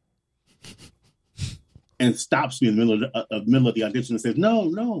 And stops me in the middle of the audition and says,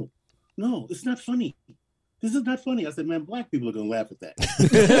 No, it's not funny. This is not funny. I said, man, black people are going to laugh at that.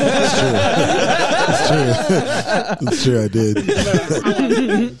 It's true. I did.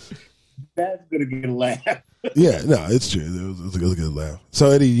 That's going to get a laugh. Yeah, no, it's true. It was a good laugh. So,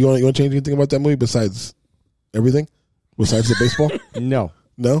 Eddie, you want to change anything about that movie besides everything? Besides the baseball? No.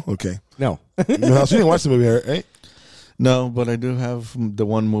 No? Okay. No. You didn't watch the movie, right? No, but I do have the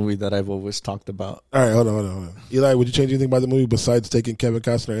one movie that I've always talked about. All right, hold on. Eli, would you change anything about the movie besides taking Kevin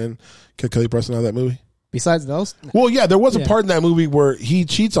Costner and Kelly Preston out of that movie? Besides those? Well, yeah, there was a part in that movie where he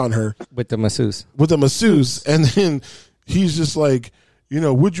cheats on her. With the masseuse. And then he's just like,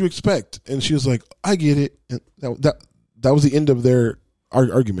 what'd you expect? And she was like, I get it. And that was the end of their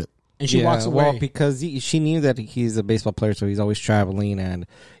argument. And she walks away. Well, because she knew that he's a baseball player, so he's always traveling, and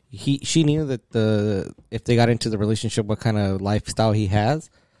she knew that if they got into the relationship, what kind of lifestyle he has,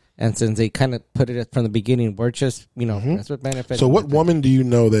 and since they kind of put it from the beginning, we're just that's what benefits. So, what woman do you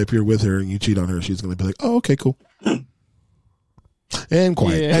know that if you're with her and you cheat on her, she's going to be like, "Oh, okay, cool," and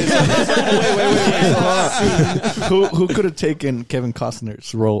quiet. Yeah. Wait. Who could have taken Kevin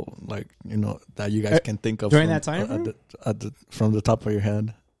Costner's role? Like that you guys can think of during that time from the top of your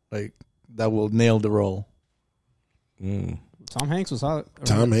head. Like that will nail the role. Tom Hanks was hot.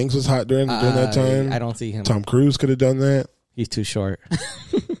 Tom Hanks was hot during that time. I don't see him. Tom Cruise could have done that. He's too short.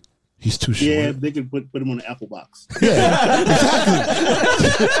 He's too short. Yeah, they could put him on an apple box. Yeah,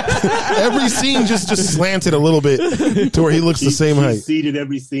 exactly. Every scene just slanted a little bit to where he looks the same height. Seated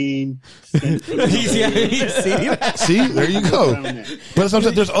every scene. he's seated. See, there you go. But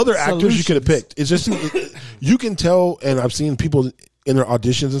sometimes there's other actors you could have picked. It's just you can tell, and I've seen people in their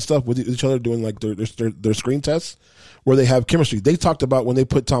auditions and stuff with each other doing like their screen tests where they have chemistry. They talked about when they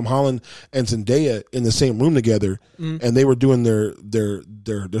put Tom Holland and Zendaya in the same room together, and they were doing their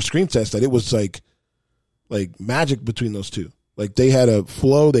screen test, that it was like magic between those two. Like they had a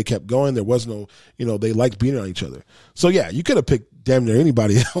flow, they kept going. There was no, they liked being around each other. So yeah, you could have picked damn near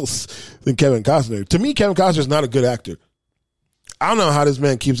anybody else than Kevin Costner. To me, Kevin Costner is not a good actor. I don't know how this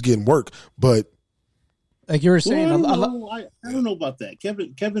man keeps getting work, but like you were saying, well, I don't know about that.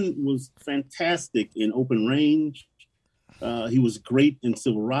 Kevin was fantastic in Open Range. He was great in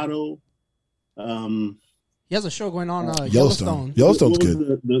Silverado. He has a show going on Yellowstone. Yellowstone. Yellowstone's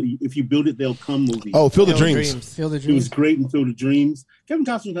good. The If You Build It, They'll Come movie. Oh, Field of Dreams. Field of He was Dreams. great in Field of Dreams. Kevin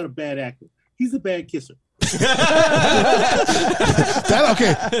Costner's not a bad actor. He's a bad kisser.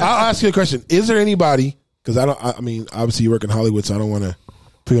 Okay, I'll ask you a question. Is there anybody, because I mean, obviously you work in Hollywood, so I don't want to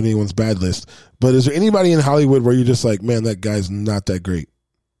put on anyone's bad list, but is there anybody in Hollywood where you're just like, man, that guy's not that great?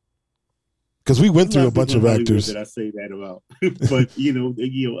 Because we went through a bunch of actors that I say that about, but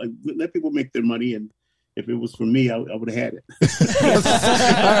let people make their money, and if it was for me, I would have had it. All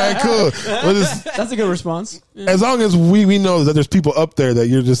right, cool. Well, That's a good response. as long as we know that there's people up there that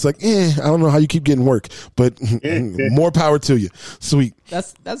you're just like, I don't know how you keep getting work, but more power to you. Sweet.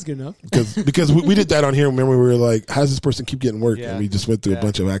 That's good enough. Because we did that on here. Remember, we were like, how does this person keep getting work? Yeah. And we just went through a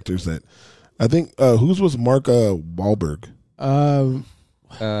bunch of actors that I think whose was Mark Wahlberg? Herb.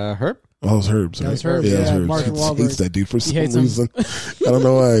 Oh, it was Herb's. Right? That was Herb's, Yeah, it was yeah, Herb's. Mark He Wahlberg. hates that dude for some hates him. reason. I don't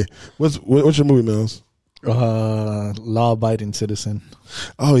know why. What's your movie, Mills? Law-abiding citizen.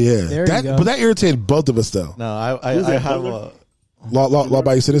 Oh yeah, There you go. But that irritated both of us though. No, I have a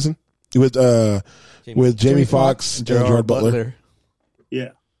Law-abiding citizen with Jamie Foxx and Gerard Butler. Yeah.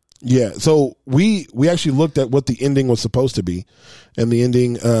 Yeah, so we actually looked at what the ending was supposed to be, and the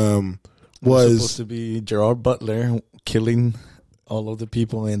ending was supposed to be Gerard Butler killing all of the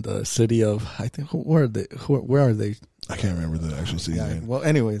people in the city of, I think, where are they? I can't remember the actual city name. Well,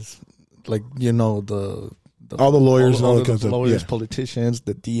 anyways, like the All the lawyers and all that kind of the stuff. lawyers, Yeah. politicians,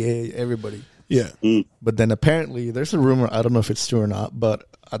 the DA, everybody. Yeah, But then apparently there's a rumor. I don't know if it's true or not, but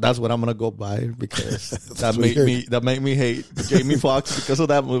that's what I'm gonna go by because that made me hate Jamie Foxx because of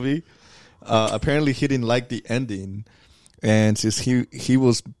that movie. Apparently he didn't like the ending, and since he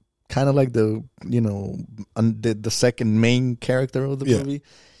was kind of like the second main character of the movie,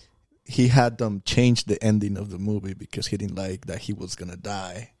 he had them change the ending of the movie because he didn't like that he was gonna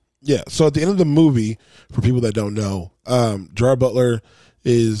die. yeah. So at the end of the movie, for people that don't know, Gerard Butler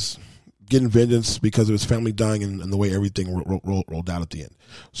is getting vengeance because of his family dying and the way everything rolled out at the end.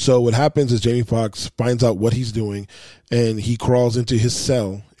 So what happens is Jamie Foxx finds out what he's doing, and he crawls into his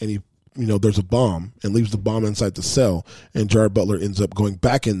cell, and there's a bomb, and leaves the bomb inside the cell, and Gerard Butler ends up going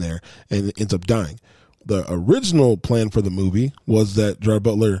back in there and ends up dying. The original plan for the movie was that Gerard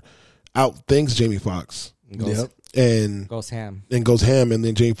Butler outthinks Jamie Foxx and Goes ham. and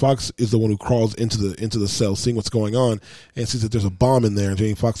then Jamie Foxx is the one who crawls into the cell, seeing what's going on, and sees that there's a bomb in there, and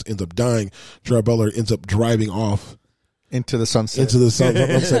Jamie Foxx ends up dying. Gerard Butler ends up driving off into the sunset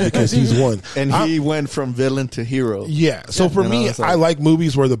because he's won. And he went from villain to hero. Yeah. So for me, I like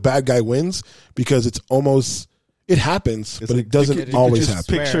movies where the bad guy wins because it's almost, it happens, but it doesn't always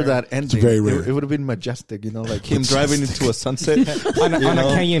happen. Picture that ending. It's very rare. It would have been majestic, like him driving into a sunset on a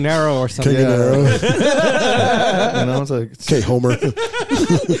Canyonero or something. Canyonero. It's like, okay, Homer.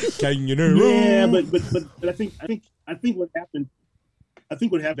 Yeah, but I think what happened. I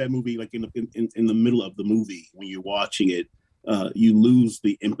think what happened that movie, like in the middle of the movie, when you're watching it, you lose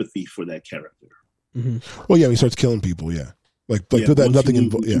the empathy for that character. Mm-hmm. Well, yeah, he starts killing people. Yeah, like put that nothing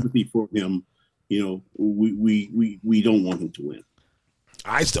involved. Yeah, empathy for him. We don't want him to win.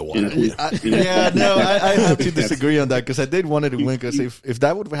 I still want And it. I think- I have to disagree on that because I did want it to win. Because if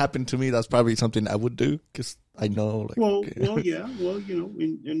that would happen to me, that's probably something I would do because I know. Like,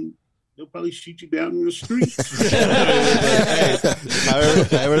 and they'll probably shoot you down in the street.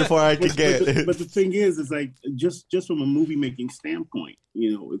 however far I can get. But the thing is, it's like just from a movie making standpoint,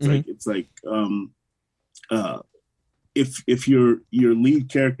 it's like if your lead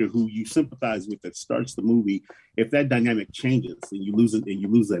character who you sympathize with that starts the movie, if that dynamic changes and you lose it and you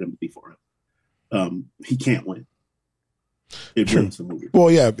lose that empathy for him, he can't win. It ruins the movie.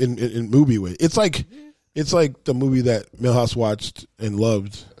 Well, yeah, in movie way, it's like the movie that Milhouse watched and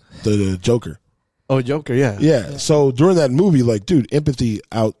loved, the Joker. Oh, Joker, yeah. Yeah. So during that movie, like, dude, empathy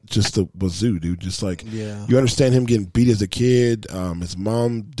out just the wazoo, dude. Just like, you understand him getting beat as a kid, his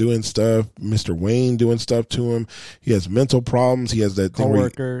mom doing stuff, Mr. Wayne doing stuff to him. He has mental problems. He has that thing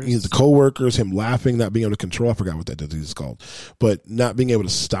where he has the coworkers, him laughing, not being able to control. I forgot what that disease is called, but not being able to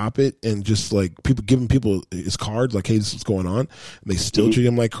stop it, and just like people giving people his cards, like, hey, this is what's going on, and they still treat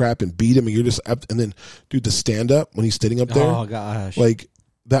him like crap and beat him, and you're just up. And then, dude, the stand up when he's sitting up there, oh gosh, like.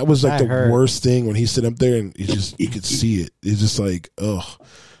 That was like that the hurt. worst thing when he's sitting up there and you could see it. It's just like, oh,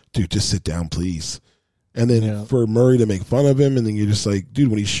 dude, just sit down, please. And then for Murray to make fun of him, and then you're just like, dude,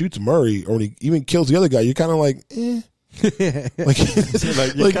 when he shoots Murray or when he even kills the other guy, you're kind of like, like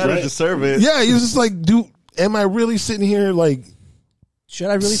you kind of deserve it. Yeah, he's just like, dude, am I really sitting here like?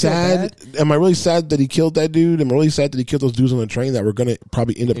 Should I really sad? feel bad? Am I really sad that he killed that dude? Am I really sad that he killed those dudes on the train that were gonna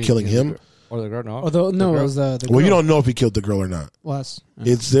probably end up killing him? Or the girl? No, Although no, it was the girl. Well, you don't know if he killed the girl or not. Was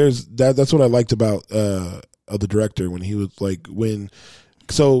That's what I liked about of the director when he was like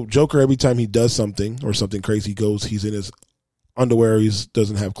so Joker, every time he does something or something crazy, he's in his underwear, he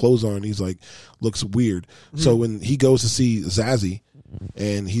doesn't have clothes on, he's like looks weird. So when he goes to see Zazie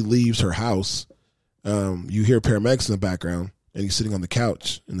and he leaves her house, you hear paramedics in the background and he's sitting on the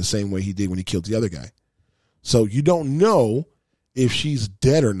couch in the same way he did when he killed the other guy. So you don't know if she's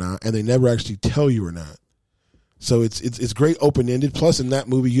dead or not, and they never actually tell you or not. So it's great open-ended. Plus, in that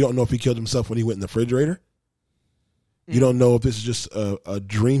movie, you don't know if he killed himself when he went in the refrigerator. You don't know if this is just a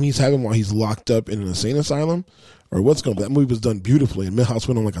dream he's having while he's locked up in an insane asylum, or what's going on. That movie was done beautifully, and Milhouse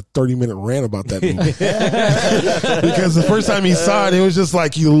went on like a 30-minute rant about that movie. Because the first time he saw it, it was just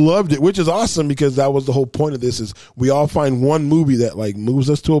like he loved it, which is awesome, because that was the whole point of this, is we all find one movie that like moves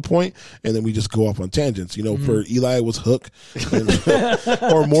us to a point, and then we just go off on tangents. You know, for Eli, it was Hook,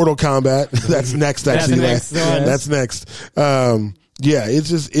 or Mortal Kombat. That's next, actually. That's next. Yeah, it's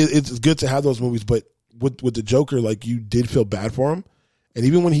just, it's good to have those movies, but with the Joker, like, you did feel bad for him. And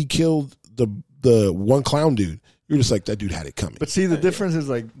even when he killed the one clown dude, you're just like, that dude had it coming. But see, the difference is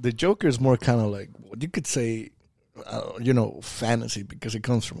like the Joker is more kind of like, you could say, fantasy, because it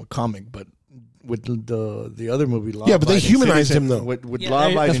comes from a comic. But with the other movie, Law but they humanized him though. With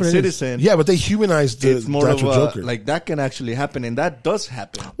Law Abiding Citizen, but they humanized it's more the of actual Joker. Like, that can actually happen, and that does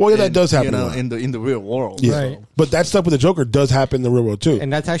happen. Well, that does happen in the real world. Yeah. Right. But that stuff with the Joker does happen in the real world too.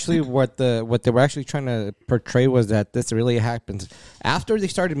 And that's actually what they were actually trying to portray, was that this really happens after they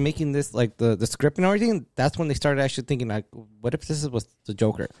started making this, like the script and everything. That's when they started actually thinking, like, what if this was the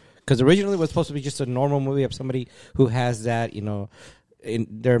Joker? Because originally it was supposed to be just a normal movie of somebody who has that, in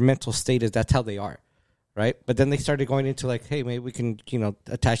their mental state, is that's how they are. Right, but then they started going into like, hey, maybe we can,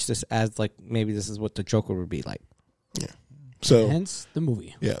 attach this as like, maybe this is what the Joker would be like. Yeah. So hence the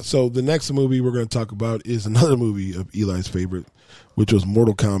movie. Yeah. So the next movie we're going to talk about is another movie of Eli's favorite, which was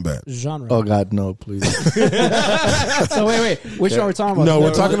Mortal Kombat. Genre. Oh God, no, please. So wait, which one are we talking about? No,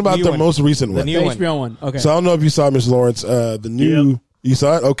 we're talking about the most recent one. The HBO one. Okay. So I don't know if you saw it, Mr. Lawrence. The new. Yep. You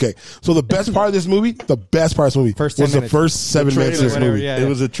saw it? Okay. So the best part of this movie, was the first 7 minutes of this movie. It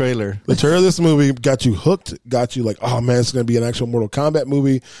was a trailer. The trailer of this movie got you hooked, got you like, oh man, it's going to be an actual Mortal Kombat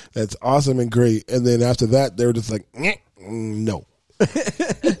movie. That's awesome and great. And then after that, they were just like, no.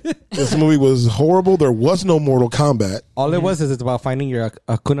 This movie was horrible. There was no Mortal Kombat. All it was is it's about finding your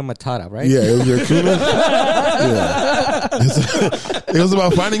Hakuna Matata, right? Yeah, it was your Hakuna. Yeah. It was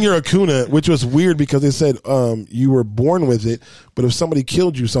about finding your Hakuna, which was weird because they said you were born with it, but if somebody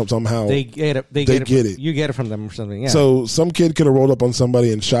killed you somehow, they get it. They get it. You get it from them or something. Yeah. So some kid could have rolled up on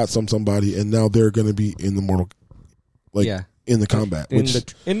somebody and shot somebody, and now they're going to be in the Mortal, in the combat. In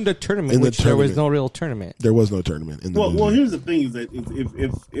the tournament, there was no real tournament. There was no tournament in the movie. Well, here's the thing: is that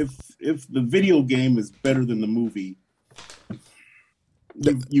if the video game is better than the movie,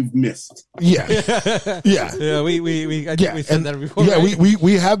 you've missed. Yeah. We said that before. Yeah, right?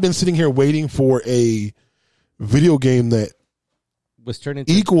 we have been sitting here waiting for a video game that was turned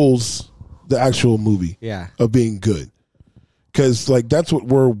into equals the actual movie. Yeah. Of being good. Because, like, that's what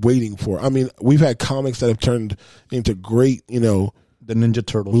we're waiting for. I mean, we've had comics that have turned into great, the Ninja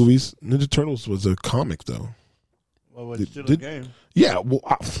Turtles movies. Ninja Turtles was a comic, though. Well, it's still a game. Yeah, well,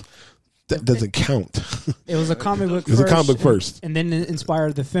 that doesn't count. It was a comic book. It was a comic book first, and then it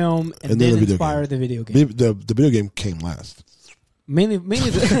inspired the film, and then the inspired the video game. The video game came last. Mainly dude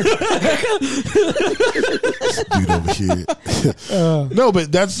over here. No,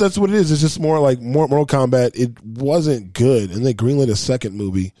 but that's what it is. It's just more like Mortal Kombat. It wasn't good, and they greenlit a second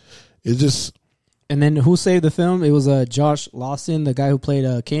movie. It just. And then who saved the film? It was Josh Lawson, the guy who played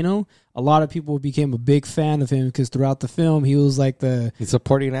Kano. A lot of people became a big fan of him because throughout the film he was like the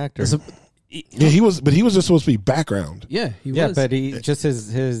supporting actor. Yeah, he was just supposed to be background. Yeah, he Yeah, was. but he just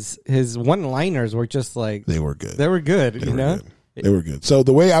his one-liners were just like They were good. They were good. They you were know. good. They were good. So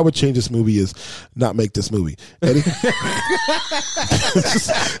the way I would change this movie is not make this movie. Eddie,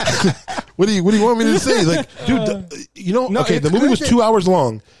 what do you want me to say? Like, dude, the movie was 2 hours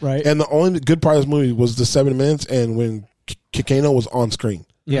long, Right. And the only good part of this movie was the 7 minutes and when Kano was on screen.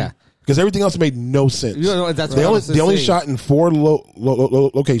 Yeah. Because everything else made no sense. You know, that's They what I only was they only saying. shot in 4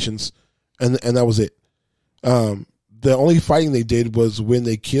 locations, and that was it. The only fighting they did was when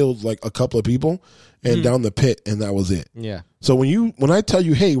they killed like a couple of people and down the pit, and that was it. Yeah. So when I tell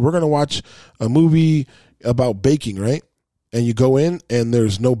you, hey, we're gonna watch a movie about baking, right? And you go in and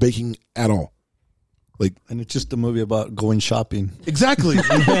there's no baking at all. And it's just a movie about going shopping. Exactly. like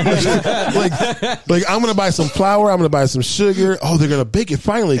I'm gonna buy some flour. I'm gonna buy some sugar. Oh, they're gonna bake it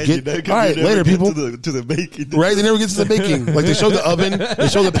finally. All right, later, people. To the baking. Right? They never get to the baking. Like they show the oven, they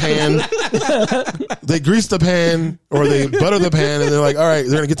show the pan, they grease the pan or they butter the pan, and they're like, all right,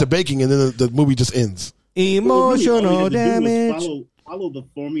 they're gonna get to baking, and then the movie just ends. Emotional damage. Follow the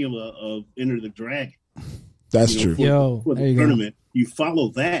formula of Enter the Dragon. That's true. For the tournament, you follow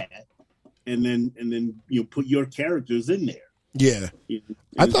that, and then you put your characters in there. Yeah,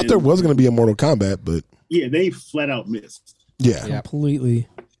 I thought there was going to be a Mortal Kombat, but yeah, they flat out missed. Yeah, completely.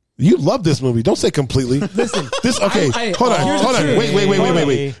 You love this movie. Don't say completely. Listen, hold on. Wait.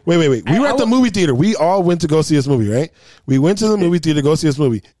 We were at the movie theater. We all went to go see this movie, right? We went to the movie theater to go see this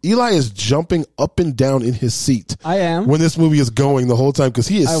movie. Eli is jumping up and down in his seat. I am. When this movie is going the whole time because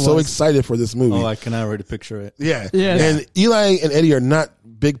he is so excited for this movie. Oh, I can already picture it. Yeah. And Eli and Eddie are not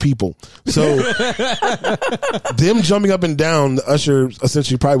big people. So them jumping up and down, the usher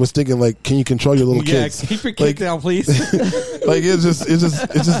essentially probably was thinking like, can you control your little kids? Keep your kids down, please. Like it's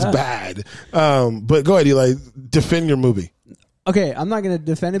just bad. But go ahead, Eli. Defend your movie. Okay, I'm not going to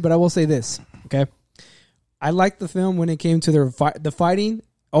defend it, but I will say this. Okay, I liked the film when it came to the fighting.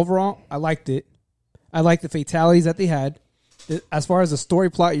 Overall, I liked it. I liked the fatalities that they had. As far as the story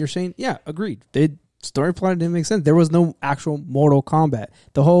plot, you're saying, yeah, agreed. Story plot didn't make sense. There was no actual Mortal Kombat.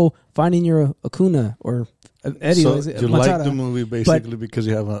 The whole finding your Akuna or Eddie. So you like the movie basically because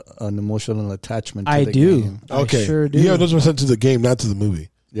you have an emotional attachment to the game. Okay. I sure do. Yeah, those were sent to the game, not to the movie.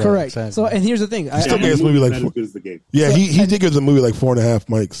 Yeah, correct. Exactly. So, and here's the thing. He still gave this movie like he did give the movie like 4.5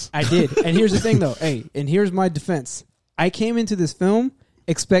 mics. I did. And here's the thing, though. Hey, and here's my defense. I came into this film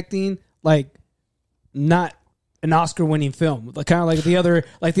expecting like not an Oscar-winning film, kind of like the other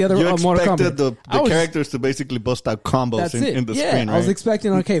You Mortal expected Kombat. the characters to basically bust out combos in the screen, right? I was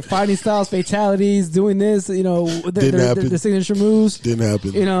expecting fighting styles, fatalities, doing this, the signature moves. Didn't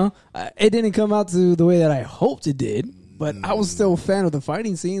happen. It didn't come out to the way that I hoped it did. But I was still a fan of the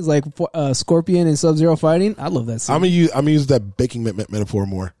fighting scenes, like Scorpion and Sub-Zero fighting. I love that scene. I'm gonna use that baking metaphor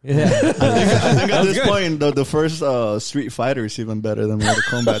more. Yeah, I think at this point, the first Street Fighter is even better than Mortal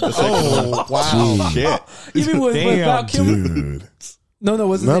Kombat. The second one. Wow, shit! even with Val Kilmer. Dude. No,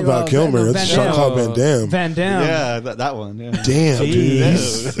 what's his not name? Val Kilmer. That's Jean-Claude Van Damme. Van Damme. Yeah, that one. Yeah. Damn, dude.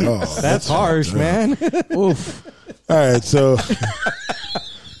 That's harsh, man. Oof. All right, so.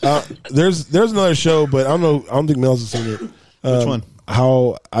 There's another show, but I don't think Mel's has seen it. Which one?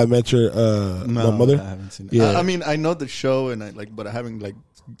 How I Met Your Mother. I haven't seen it. Yeah. I mean, I know the show, and but I haven't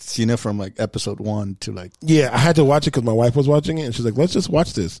seen it from episode 1 to Yeah, I had to watch it because my wife was watching it, and she's like, "Let's just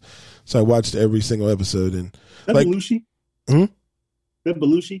watch this." So I watched every single episode, and that Belushi. That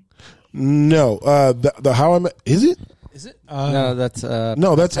Belushi. No, the How I Met is it? Is it? No, that's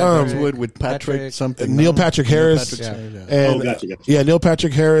with Patrick something. Neil Patrick Harris. And gotcha. Yeah, Neil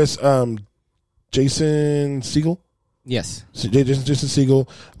Patrick Harris, Jason Segel. Yes. Jason Segel,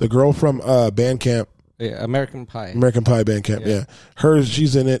 the girl from Bandcamp. Yeah, American Pie Bandcamp, yeah.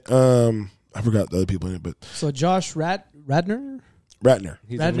 She's in it. I forgot the other people in it, but so Josh Radner.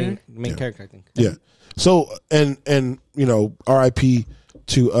 He's the main character, I think. Yeah. So and R.I.P.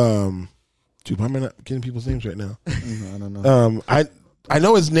 to why am I not getting people's names right now? I don't know. I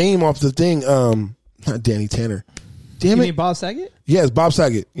know his name off the thing. Not Danny Tanner. Damn You it. mean Bob Saget? Yeah, it's Bob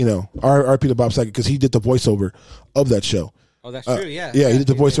Saget. R.I.P. to Bob Saget because he did the voiceover of that show. Oh, that's true. Yeah. Yeah, he did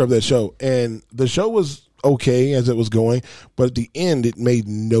the voiceover of that show, and the show was okay as it was going, but at the end, it made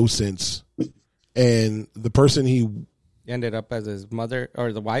no sense. And the person he ended up as his mother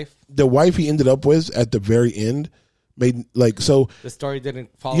or the wife he ended up with at the very end. Made the story didn't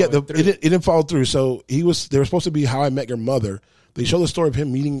follow. Yeah, it didn't follow through. So they were supposed to be How I Met Your Mother. They show the story of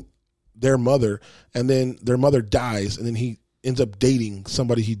him meeting their mother, and then their mother dies, and then he ends up dating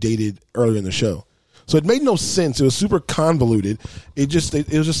somebody he dated earlier in the show. So it made no sense. It was super convoluted. It was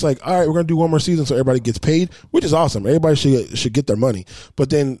just like, all right, we're gonna do one more season so everybody gets paid, which is awesome. Everybody should get their money. But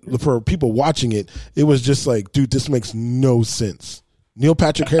then for people watching it, it was just like, dude, this makes no sense. Neil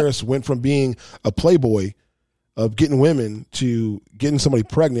Patrick Harris went from being a playboy of getting women to getting somebody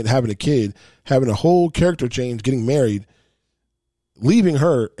pregnant, having a kid, having a whole character change, getting married, leaving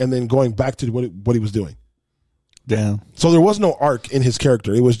her, and then going back to what he was doing. Damn. So there was no arc in his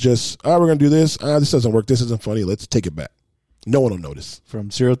character. It was just, we're going to do this. This doesn't work. This isn't funny. Let's take it back. No one will notice.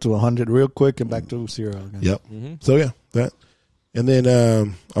 From 0 to 100 real quick and back to 0 again. Yep. Mm-hmm. So, yeah, that. And then, I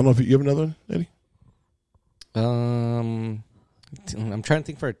don't know if you have another one, Eddie? I'm trying to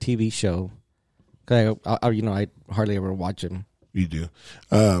think for a TV show. Cause I hardly ever watch him. You do.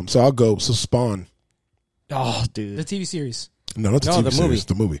 So I'll go. So Spawn. Oh, dude. The TV series. No, not the TV series.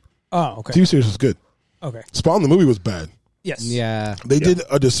 The movie. Oh, okay. TV series was good. Okay. Spawn, the movie was bad. Yes. Yeah. They did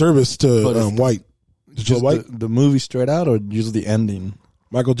a disservice to White. Just White? The movie straight out or just the ending?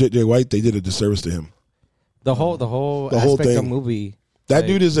 Michael J. White, they did a disservice to him. The whole aspect thing. of movie. That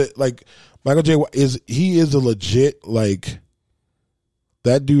dude is Michael J. White he is a legit,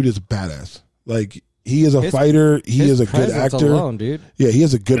 that dude is badass. Like, he is a fighter. He is a good actor. Alone, dude. Yeah, he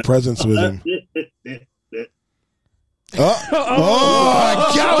has a good presence with him. I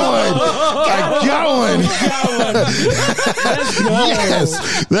got one.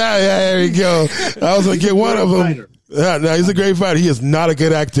 Yes. There we go. I was going to get one of them. No, he's a great fighter. He is not a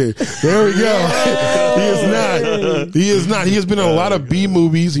good actor. There we go. He is not. He has been in a lot of B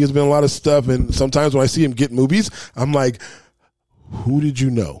movies. He has been in a lot of stuff. And sometimes when I see him get movies, I'm like, who did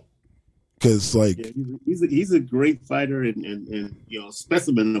you know? Because he's a great fighter and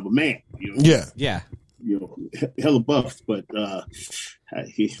specimen of a man. Yeah. Hella buff, but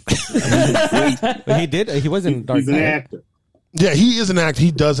he wasn't Dark He's an actor. Yeah, he is an actor.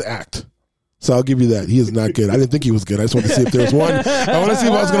 He does act. So I'll give you that. He is not good. I didn't think he was good. I just wanted to see if there was one. I want to see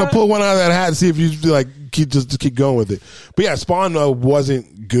if I was going to pull one out of that hat and see if you keep going with it. But yeah, Spawn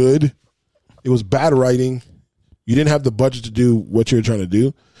wasn't good. It was bad writing. You didn't have the budget to do what you were trying to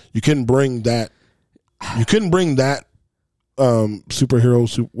do. You couldn't bring that.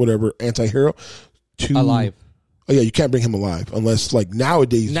 Superhero, whatever, anti-hero to alive. Oh yeah, you can't bring him alive unless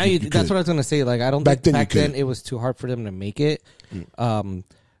nowadays. Now that's what I was going to say. I don't think back then it was too hard for them to make it.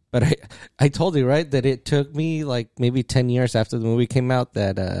 But I told you, right, that it took me maybe 10 years after the movie came out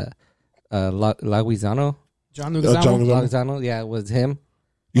that Leguizamo, John Leguizamo, yeah, it was him.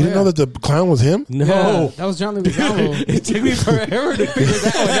 You didn't know that the clown was him? No. Yeah, that was John Leguizamo. It took me forever to figure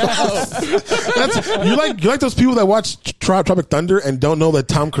that one out. You like those people that watch Tropic Thunder and don't know that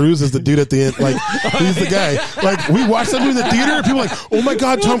Tom Cruise is the dude at the end. He's the guy. We watched that movie in the theater and people are like, oh my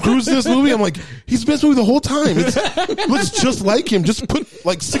God, Tom Cruise in this movie? I'm like, he's been in this movie the whole time. It looks just like him. Just put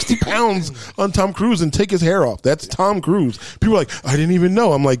 60 pounds on Tom Cruise and take his hair off. That's Tom Cruise. People are like, I didn't even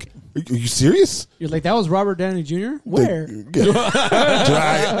know. I'm like, are you serious? You're like, that was Robert Downey Jr.? Where?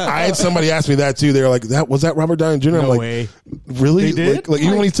 I had somebody ask me that too. They were like, was that Robert Downey Jr.? I'm like, way. Really? They did?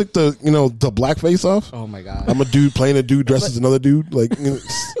 Even when he took the blackface off? Oh my God. I'm a dude playing a dude dressed as another dude.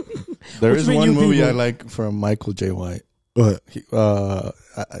 There is one movie I like from Michael J. White. Go ahead.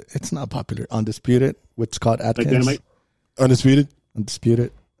 It's not popular. Undisputed with Scott Adkins. Undisputed?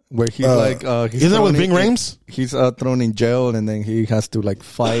 Where he's isn't that with Ving Rhames? He's thrown in jail and then he has to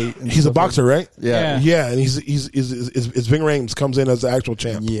fight. He's a boxer, right? Yeah. Yeah, and he's Ving Rhames comes in as the actual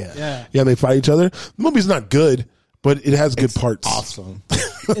champ. Yeah. And they fight each other. The movie's not good, but it has good parts. Awesome.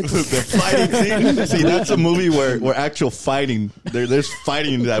 The fighting scene. See, that's a movie where actual fighting. There's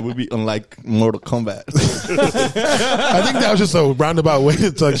fighting that would be unlike Mortal Kombat. I think that was just a roundabout way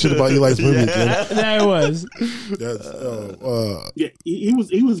to talk shit about Eli's movies. Yeah, it was.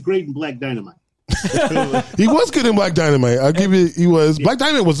 He was great in Black Dynamite. He was good in Black Dynamite. I'll give you. He was. Black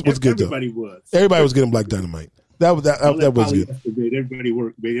Dynamite was good though. Everybody was good in Black Dynamite. That was good.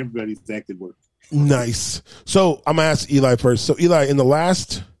 Made everybody's acted work. Nice. So I'm gonna ask Eli first. So Eli, in the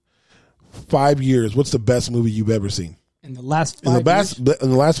last 5 years, what's the best movie you've ever seen? In the last 5 years? In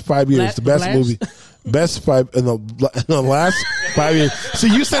the last 5 years, the best movie. Best five in the last 5 years. So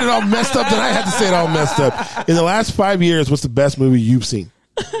you said it all messed up, then I had to say it all messed up. In the last 5 years, what's the best movie you've seen?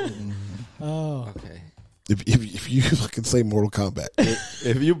 Oh, okay. If you can say Mortal Kombat,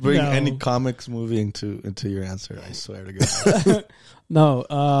 if you bring any comics movie into your answer, I swear to God.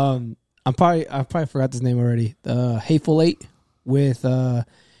 No, I probably forgot this name already. Hateful Eight with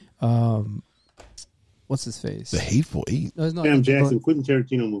what's his face? The Hateful Eight. No, Sam Jackson, Quentin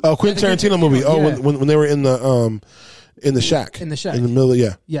Tarantino movie. Oh, Quentin Tarantino movie. Oh, yeah. when they were in the shack. In the shack. In the middle,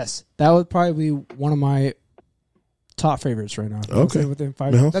 yeah. Yes, that would probably be one of my top favorites right now. Okay. Within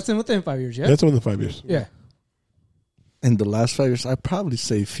 5 Milhouse? years. That's within 5 years, yeah? That's within 5 years. Yeah. In the last 5 years, I'd probably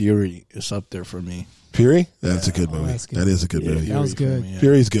say Fury is up there for me. Fury? That's a good movie. that's good. That is a good movie. That was good.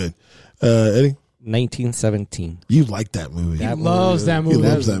 Fury's good. Eddie, 1917. you like that movie. He That loves that He movie.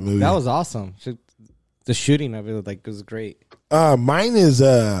 loves that movie. That was awesome. The shooting of it was great. Mine is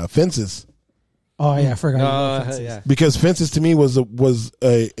Fences. Oh, yeah, I forgot. about Fences. Yeah. Because Fences to me was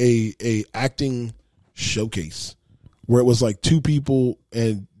a acting showcase where it was like two people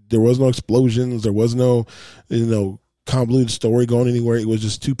and there was no explosions, there was no convoluted story going anywhere. It was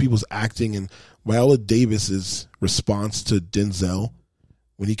just two people's acting, and Viola Davis's response to Denzel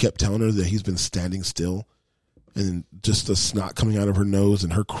when he kept telling her that he's been standing still, and just the snot coming out of her nose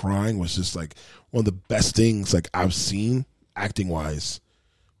and her crying was just like one of the best things like I've seen acting wise.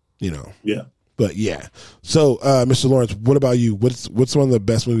 Yeah. But yeah. So, Mr. Lawrence, what about you? What's one of the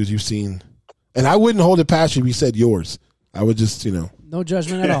best movies you've seen? And I wouldn't hold it past you if you said yours. I would just, No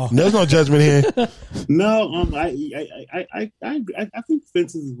judgment at all. There's no judgment here. No, I think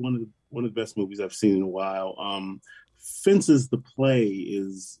Fences is one of the best movies I've seen in a while. Fences, the play,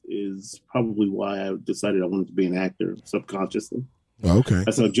 is probably why I decided I wanted to be an actor subconsciously. Okay.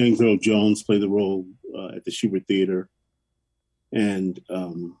 I saw James Earl Jones play the role at the Shubert Theater, and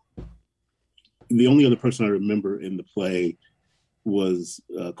the only other person I remember in the play was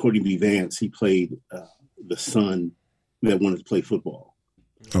Courtney B. Vance. He played the son that wanted to play football.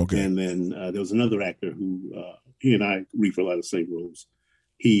 Okay. And then there was another actor who he and I read for a lot of the same roles.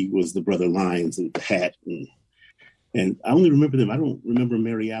 He was the brother Lyons and the hat, and I only remember them. I don't remember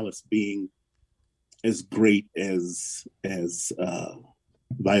Mary Alice being as great as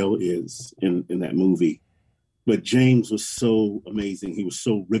Viola is in that movie. But James was so amazing. He was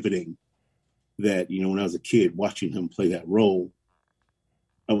so riveting that, when I was a kid watching him play that role,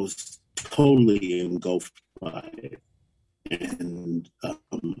 I was totally engulfed by it and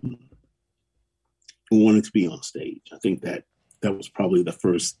wanted to be on stage. I think that was probably the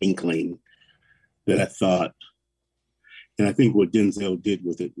first inkling that I thought, and I think what Denzel did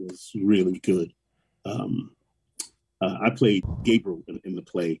with it was really good. I played Gabriel in the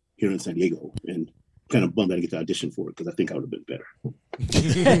play here in San Diego, and kind of bummed I didn't get to audition for it because I think I would have been better.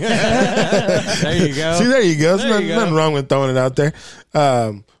 There you go. See, there you go. There's nothing wrong with throwing it out there.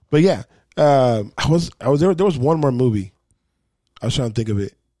 But yeah, I was there. There was one more movie. I was trying to think of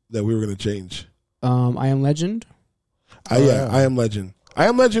it that we were going to change. I Am Legend. I Am Legend. I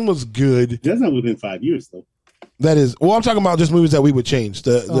Am Legend was good. That's not within 5 years though. That is. Well, I'm talking about just movies that we would change.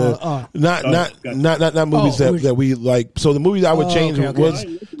 Not movies that we like. So the movie that I would change was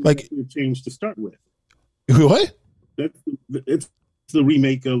like change to start with. What? It's the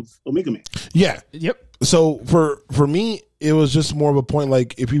remake of Omega Man. Yeah. Yep. So for me, it was just more of a point.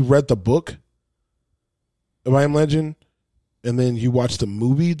 Like if you read the book of I Am Legend, and then you watch the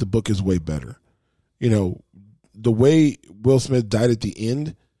movie, the book is way better. The way Will Smith died at the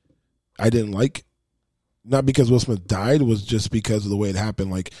end, I didn't like. Not because Will Smith died, it was just because of the way it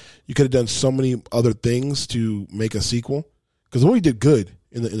happened. Like you could have done so many other things to make a sequel. Because the movie did good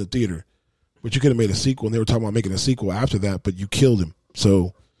in the theater, but you could have made a sequel. And they were talking about making a sequel after that, but you killed him.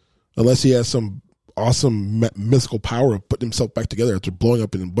 So unless he has some awesome mystical power of putting himself back together after blowing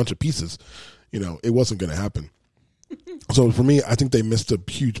up in a bunch of pieces, it wasn't going to happen. So for me, I think they missed a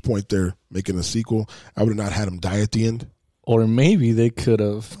huge point there making a sequel. I would have not had him die at the end. Or maybe they could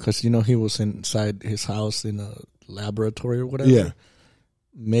have, because he was inside his house in a laboratory or whatever. Yeah.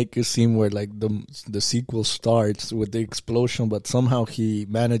 Make it seem where like the sequel starts with the explosion, but somehow he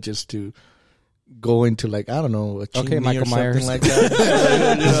manages to go into like, I don't know, a chimney Michael or something Myers like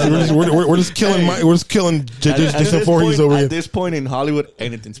that. We're just killing. We're just killing Jason Voorhees over here. At this point in Hollywood,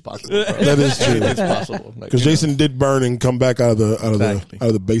 anything's possible. Bro. That is true. Anything's possible Because Jason did burn and come back out of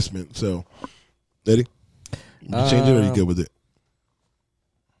the basement. So, Eddie, you change it or you good with it?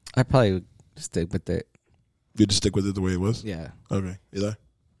 I probably would stick with it. You just stick with it the way it was. Yeah. Okay, Eli.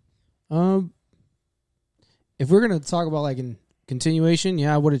 If we're gonna talk about like in continuation,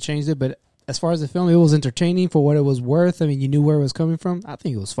 yeah, I would have changed it. But as far as the film, it was entertaining for what it was worth. I mean, you knew where it was coming from. I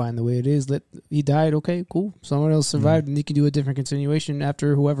think it was fine the way it is. He died. Okay, cool. Someone else survived, and he can do a different continuation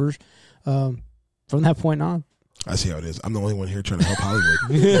after whoever. From that point on. I see how it is. I'm the only one here trying to help Hollywood.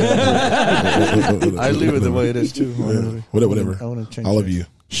 I leave it the way it is too. Yeah. Whatever. I want to change all of you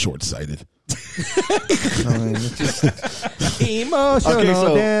short-sighted.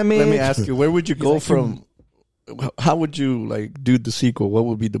 Emotional damage. Let me ask you, where would you go from? How would you like do the sequel? What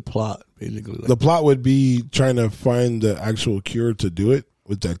would be the plot, basically? Like, the plot would be trying to find the actual cure to do it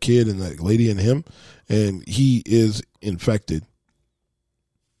with that kid and that lady and him, and he is infected.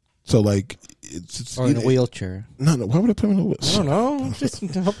 So like, it's Or in a wheelchair. No. Why would I put him in a I wheelchair? don't know. I'm just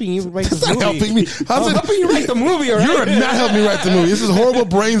helping you write It's the not movie. helping me. How's it helping you write the movie, all right? You are not helping me write the movie. This is horrible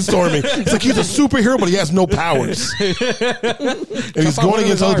brainstorming. It's like he's a superhero, but he has no powers. And he's going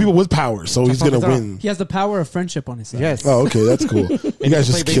against other people with powers, so he's going to win. He has the power of friendship on his side. Yes. Oh, okay, that's cool. You guys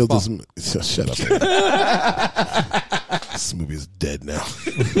just play killed baseball. this. Shut up. This movie is dead now.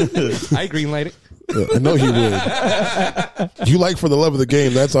 I greenlight it. I know you would. You like For the Love of the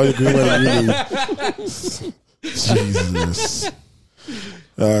Game. That's all your green light you need. Jesus.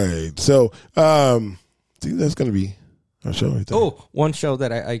 All right. So, I think that's going to be our show right there. Oh, one show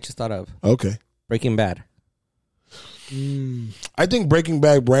that I just thought of. Okay. Breaking Bad. I think Breaking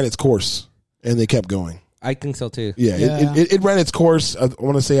Bad ran its course, and they kept going. I think so, too. Yeah, Yeah. It ran its course. I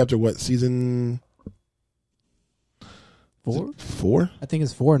want to say after what, season 4? I think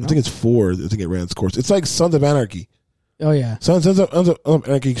it's 4. No? I think it's 4. I think it ran its course. It's like Sons of Anarchy. Oh yeah. Sons of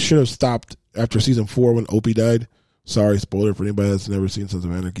Anarchy should have stopped after season 4 when Opie died. Sorry, spoiler for anybody that's never seen Sons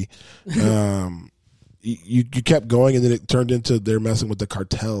of Anarchy. You kept going, and then it turned into they're messing with the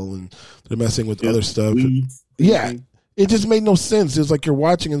cartel and they're messing with other stuff. Yeah, it just made no sense. It was like you're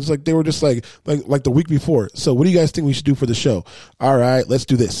watching, and it's like they were just like the week before. So, what do you guys think we should do for the show? All right, let's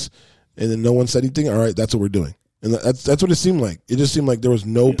do this. And then no one said anything. All right, that's what we're doing. And that's what it seemed like. It just seemed like there was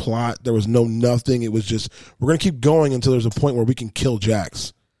no plot. There was no nothing. It was just, we're going to keep going until there's a point where we can kill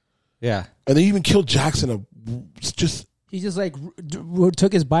Jax. Yeah. And they even killed Jax in a, just... He just like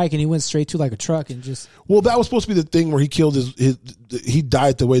took his bike and he went straight to like a truck and just... Well, that was supposed to be the thing where he killed he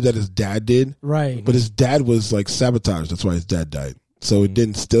died the way that his dad did. Right. But his dad was like sabotaged. That's why his dad died. So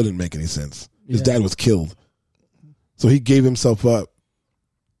it still didn't make any sense. His dad was killed. So he gave himself up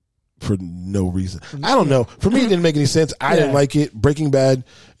for no reason. I don't know. For me, it didn't make any sense. I didn't like it. Breaking Bad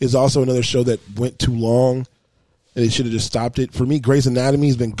is also another show that went too long, and they should have just stopped it. For me, Grey's Anatomy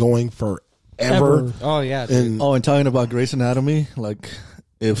has been going forever. Oh, yeah. Dude. And And talking about Grey's Anatomy, like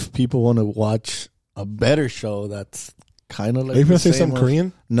if people want to watch a better show that's kind of like are you the going to say same something as-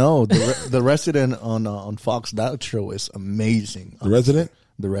 Korean? No, the Resident on Fox, that show is amazing. The Resident?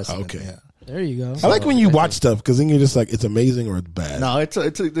 The Resident. Okay. Yeah. There you go. I like when you watch stuff because then you're just like, it's amazing or it's bad. No,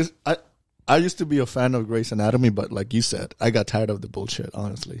 I used to be a fan of Grey's Anatomy, but like you said, I got tired of the bullshit.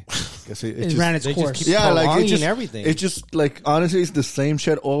 Honestly, 'Cause it It just, ran its they just course. keep- yeah, like prolonging it just everything. It's just like honestly, it's the same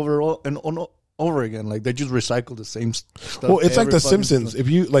shit over again. Like they just recycle the same stuff. Well, it's like every The fucking Simpsons. time. If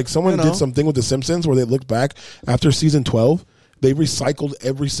you like, someone You know? did something with The Simpsons where they looked back after season 12, they recycled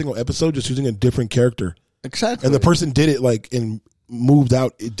every single episode just using a different character, Exactly, and the person did it like in moved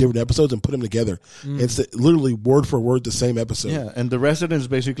out different episodes and put them together. It's literally word for word the same episode. Yeah, and the Resident is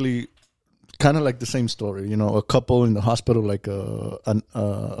basically kind of like the same story. You know, a couple in the hospital, like a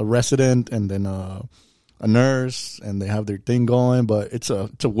resident and then a nurse, and they have their thing going. But it's a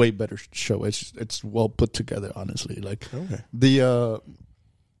way better show. It's well put together, honestly. Like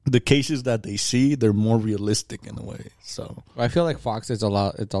the cases that they see, they're more realistic in a way. So I feel like Fox is a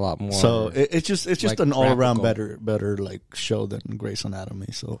lot more. so it's just like an all around graphical. better like show than Grey's Anatomy.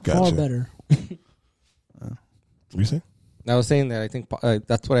 So Gotcha. All better. What you say? I was saying that I think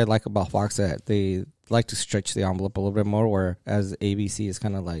that's what I like about Fox, that they like to stretch the envelope a little bit more, whereas ABC is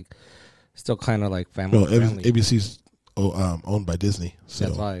kind of like still kind of like family Well, friendly. ABC's owned by Disney, so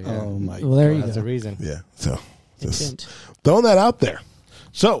That's why. Yeah. oh my, Well, there you That's go. the reason. yeah. So just Hint. throwing that out there.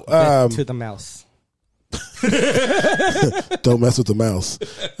 So To the mouse. don't mess with the mouse.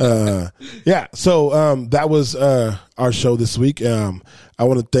 Yeah. So that was our show this week. I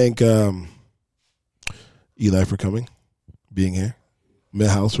want to thank Eli for coming, being here,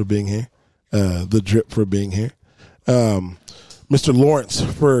 Millhouse for being here, The Drip for being here, Mr. Lawrence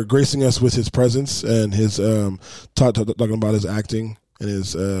for gracing us with his presence and his talking about his acting and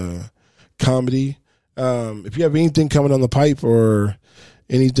his comedy. If you have anything coming on the pipe or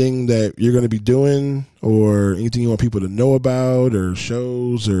anything that you're going to be doing or anything you want people to know about or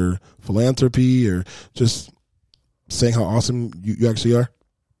shows or philanthropy or just saying how awesome you actually are?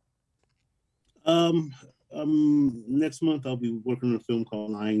 Next month I'll be working on a film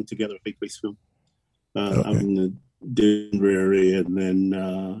called Lying Together, a fake-based film. Okay. I'm in the Denver area, and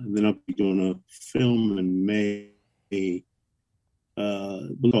then I'll be doing a film in May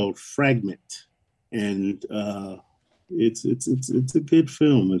called Fragment, and it's a good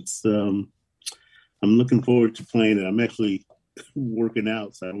film. It's I'm looking forward to playing it. I'm actually working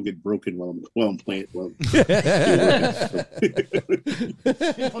out so I don't get broken while I'm playing it.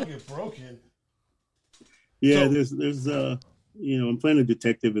 Fucking broken. Yeah, So- there's I'm playing a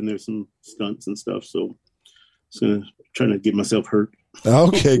detective and there's some stunts and stuff, so I'm trying to get myself hurt.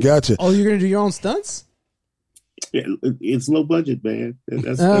 Okay, gotcha. Oh, you're gonna do your own stunts? Yeah, it's low budget, man.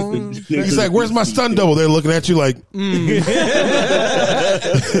 He's like, "Where's my stunt double?" They're looking at you like, You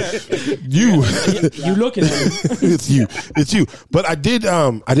looking at me. It's you. But I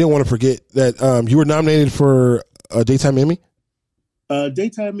didn't want to forget that you were nominated for a Daytime Emmy.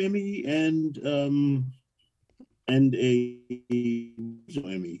 Daytime Emmy and a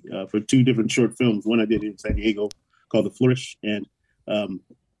Emmy for 2 different short films. One I did in San Diego called The Flourish, and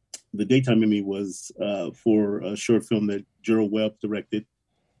the Daytime Emmy was for a short film that Gerald Webb directed,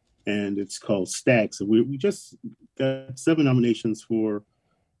 and it's called Stacks. So we just got 7 nominations for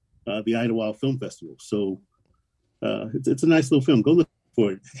the Idlewild Film Festival. So it's a nice little film. Go look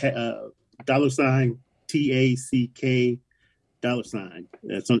for it. $TACK $.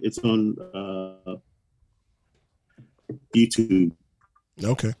 It's on YouTube.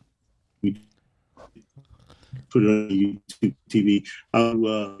 Okay. We put it on YouTube TV.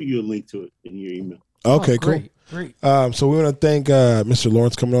 I'll give you a link to it in your email. Okay, great, cool. Great. So we want to thank Mr.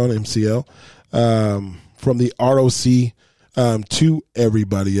 Lawrence coming on, MCL, from the ROC. To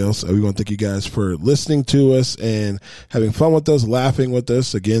everybody else, we want to thank you guys for listening to us and having fun with us, laughing with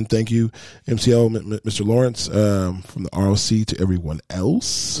us. Again, thank you, MCL, Mr. Lawrence, from the ROC. To everyone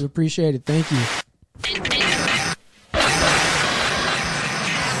else, we appreciate it. Thank you.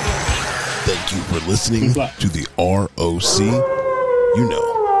 Thank you for listening to the ROC. You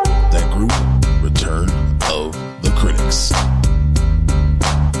know, that group, Return of the Critics.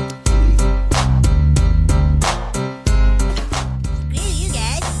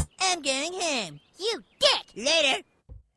 I'm going home. You dick! Later.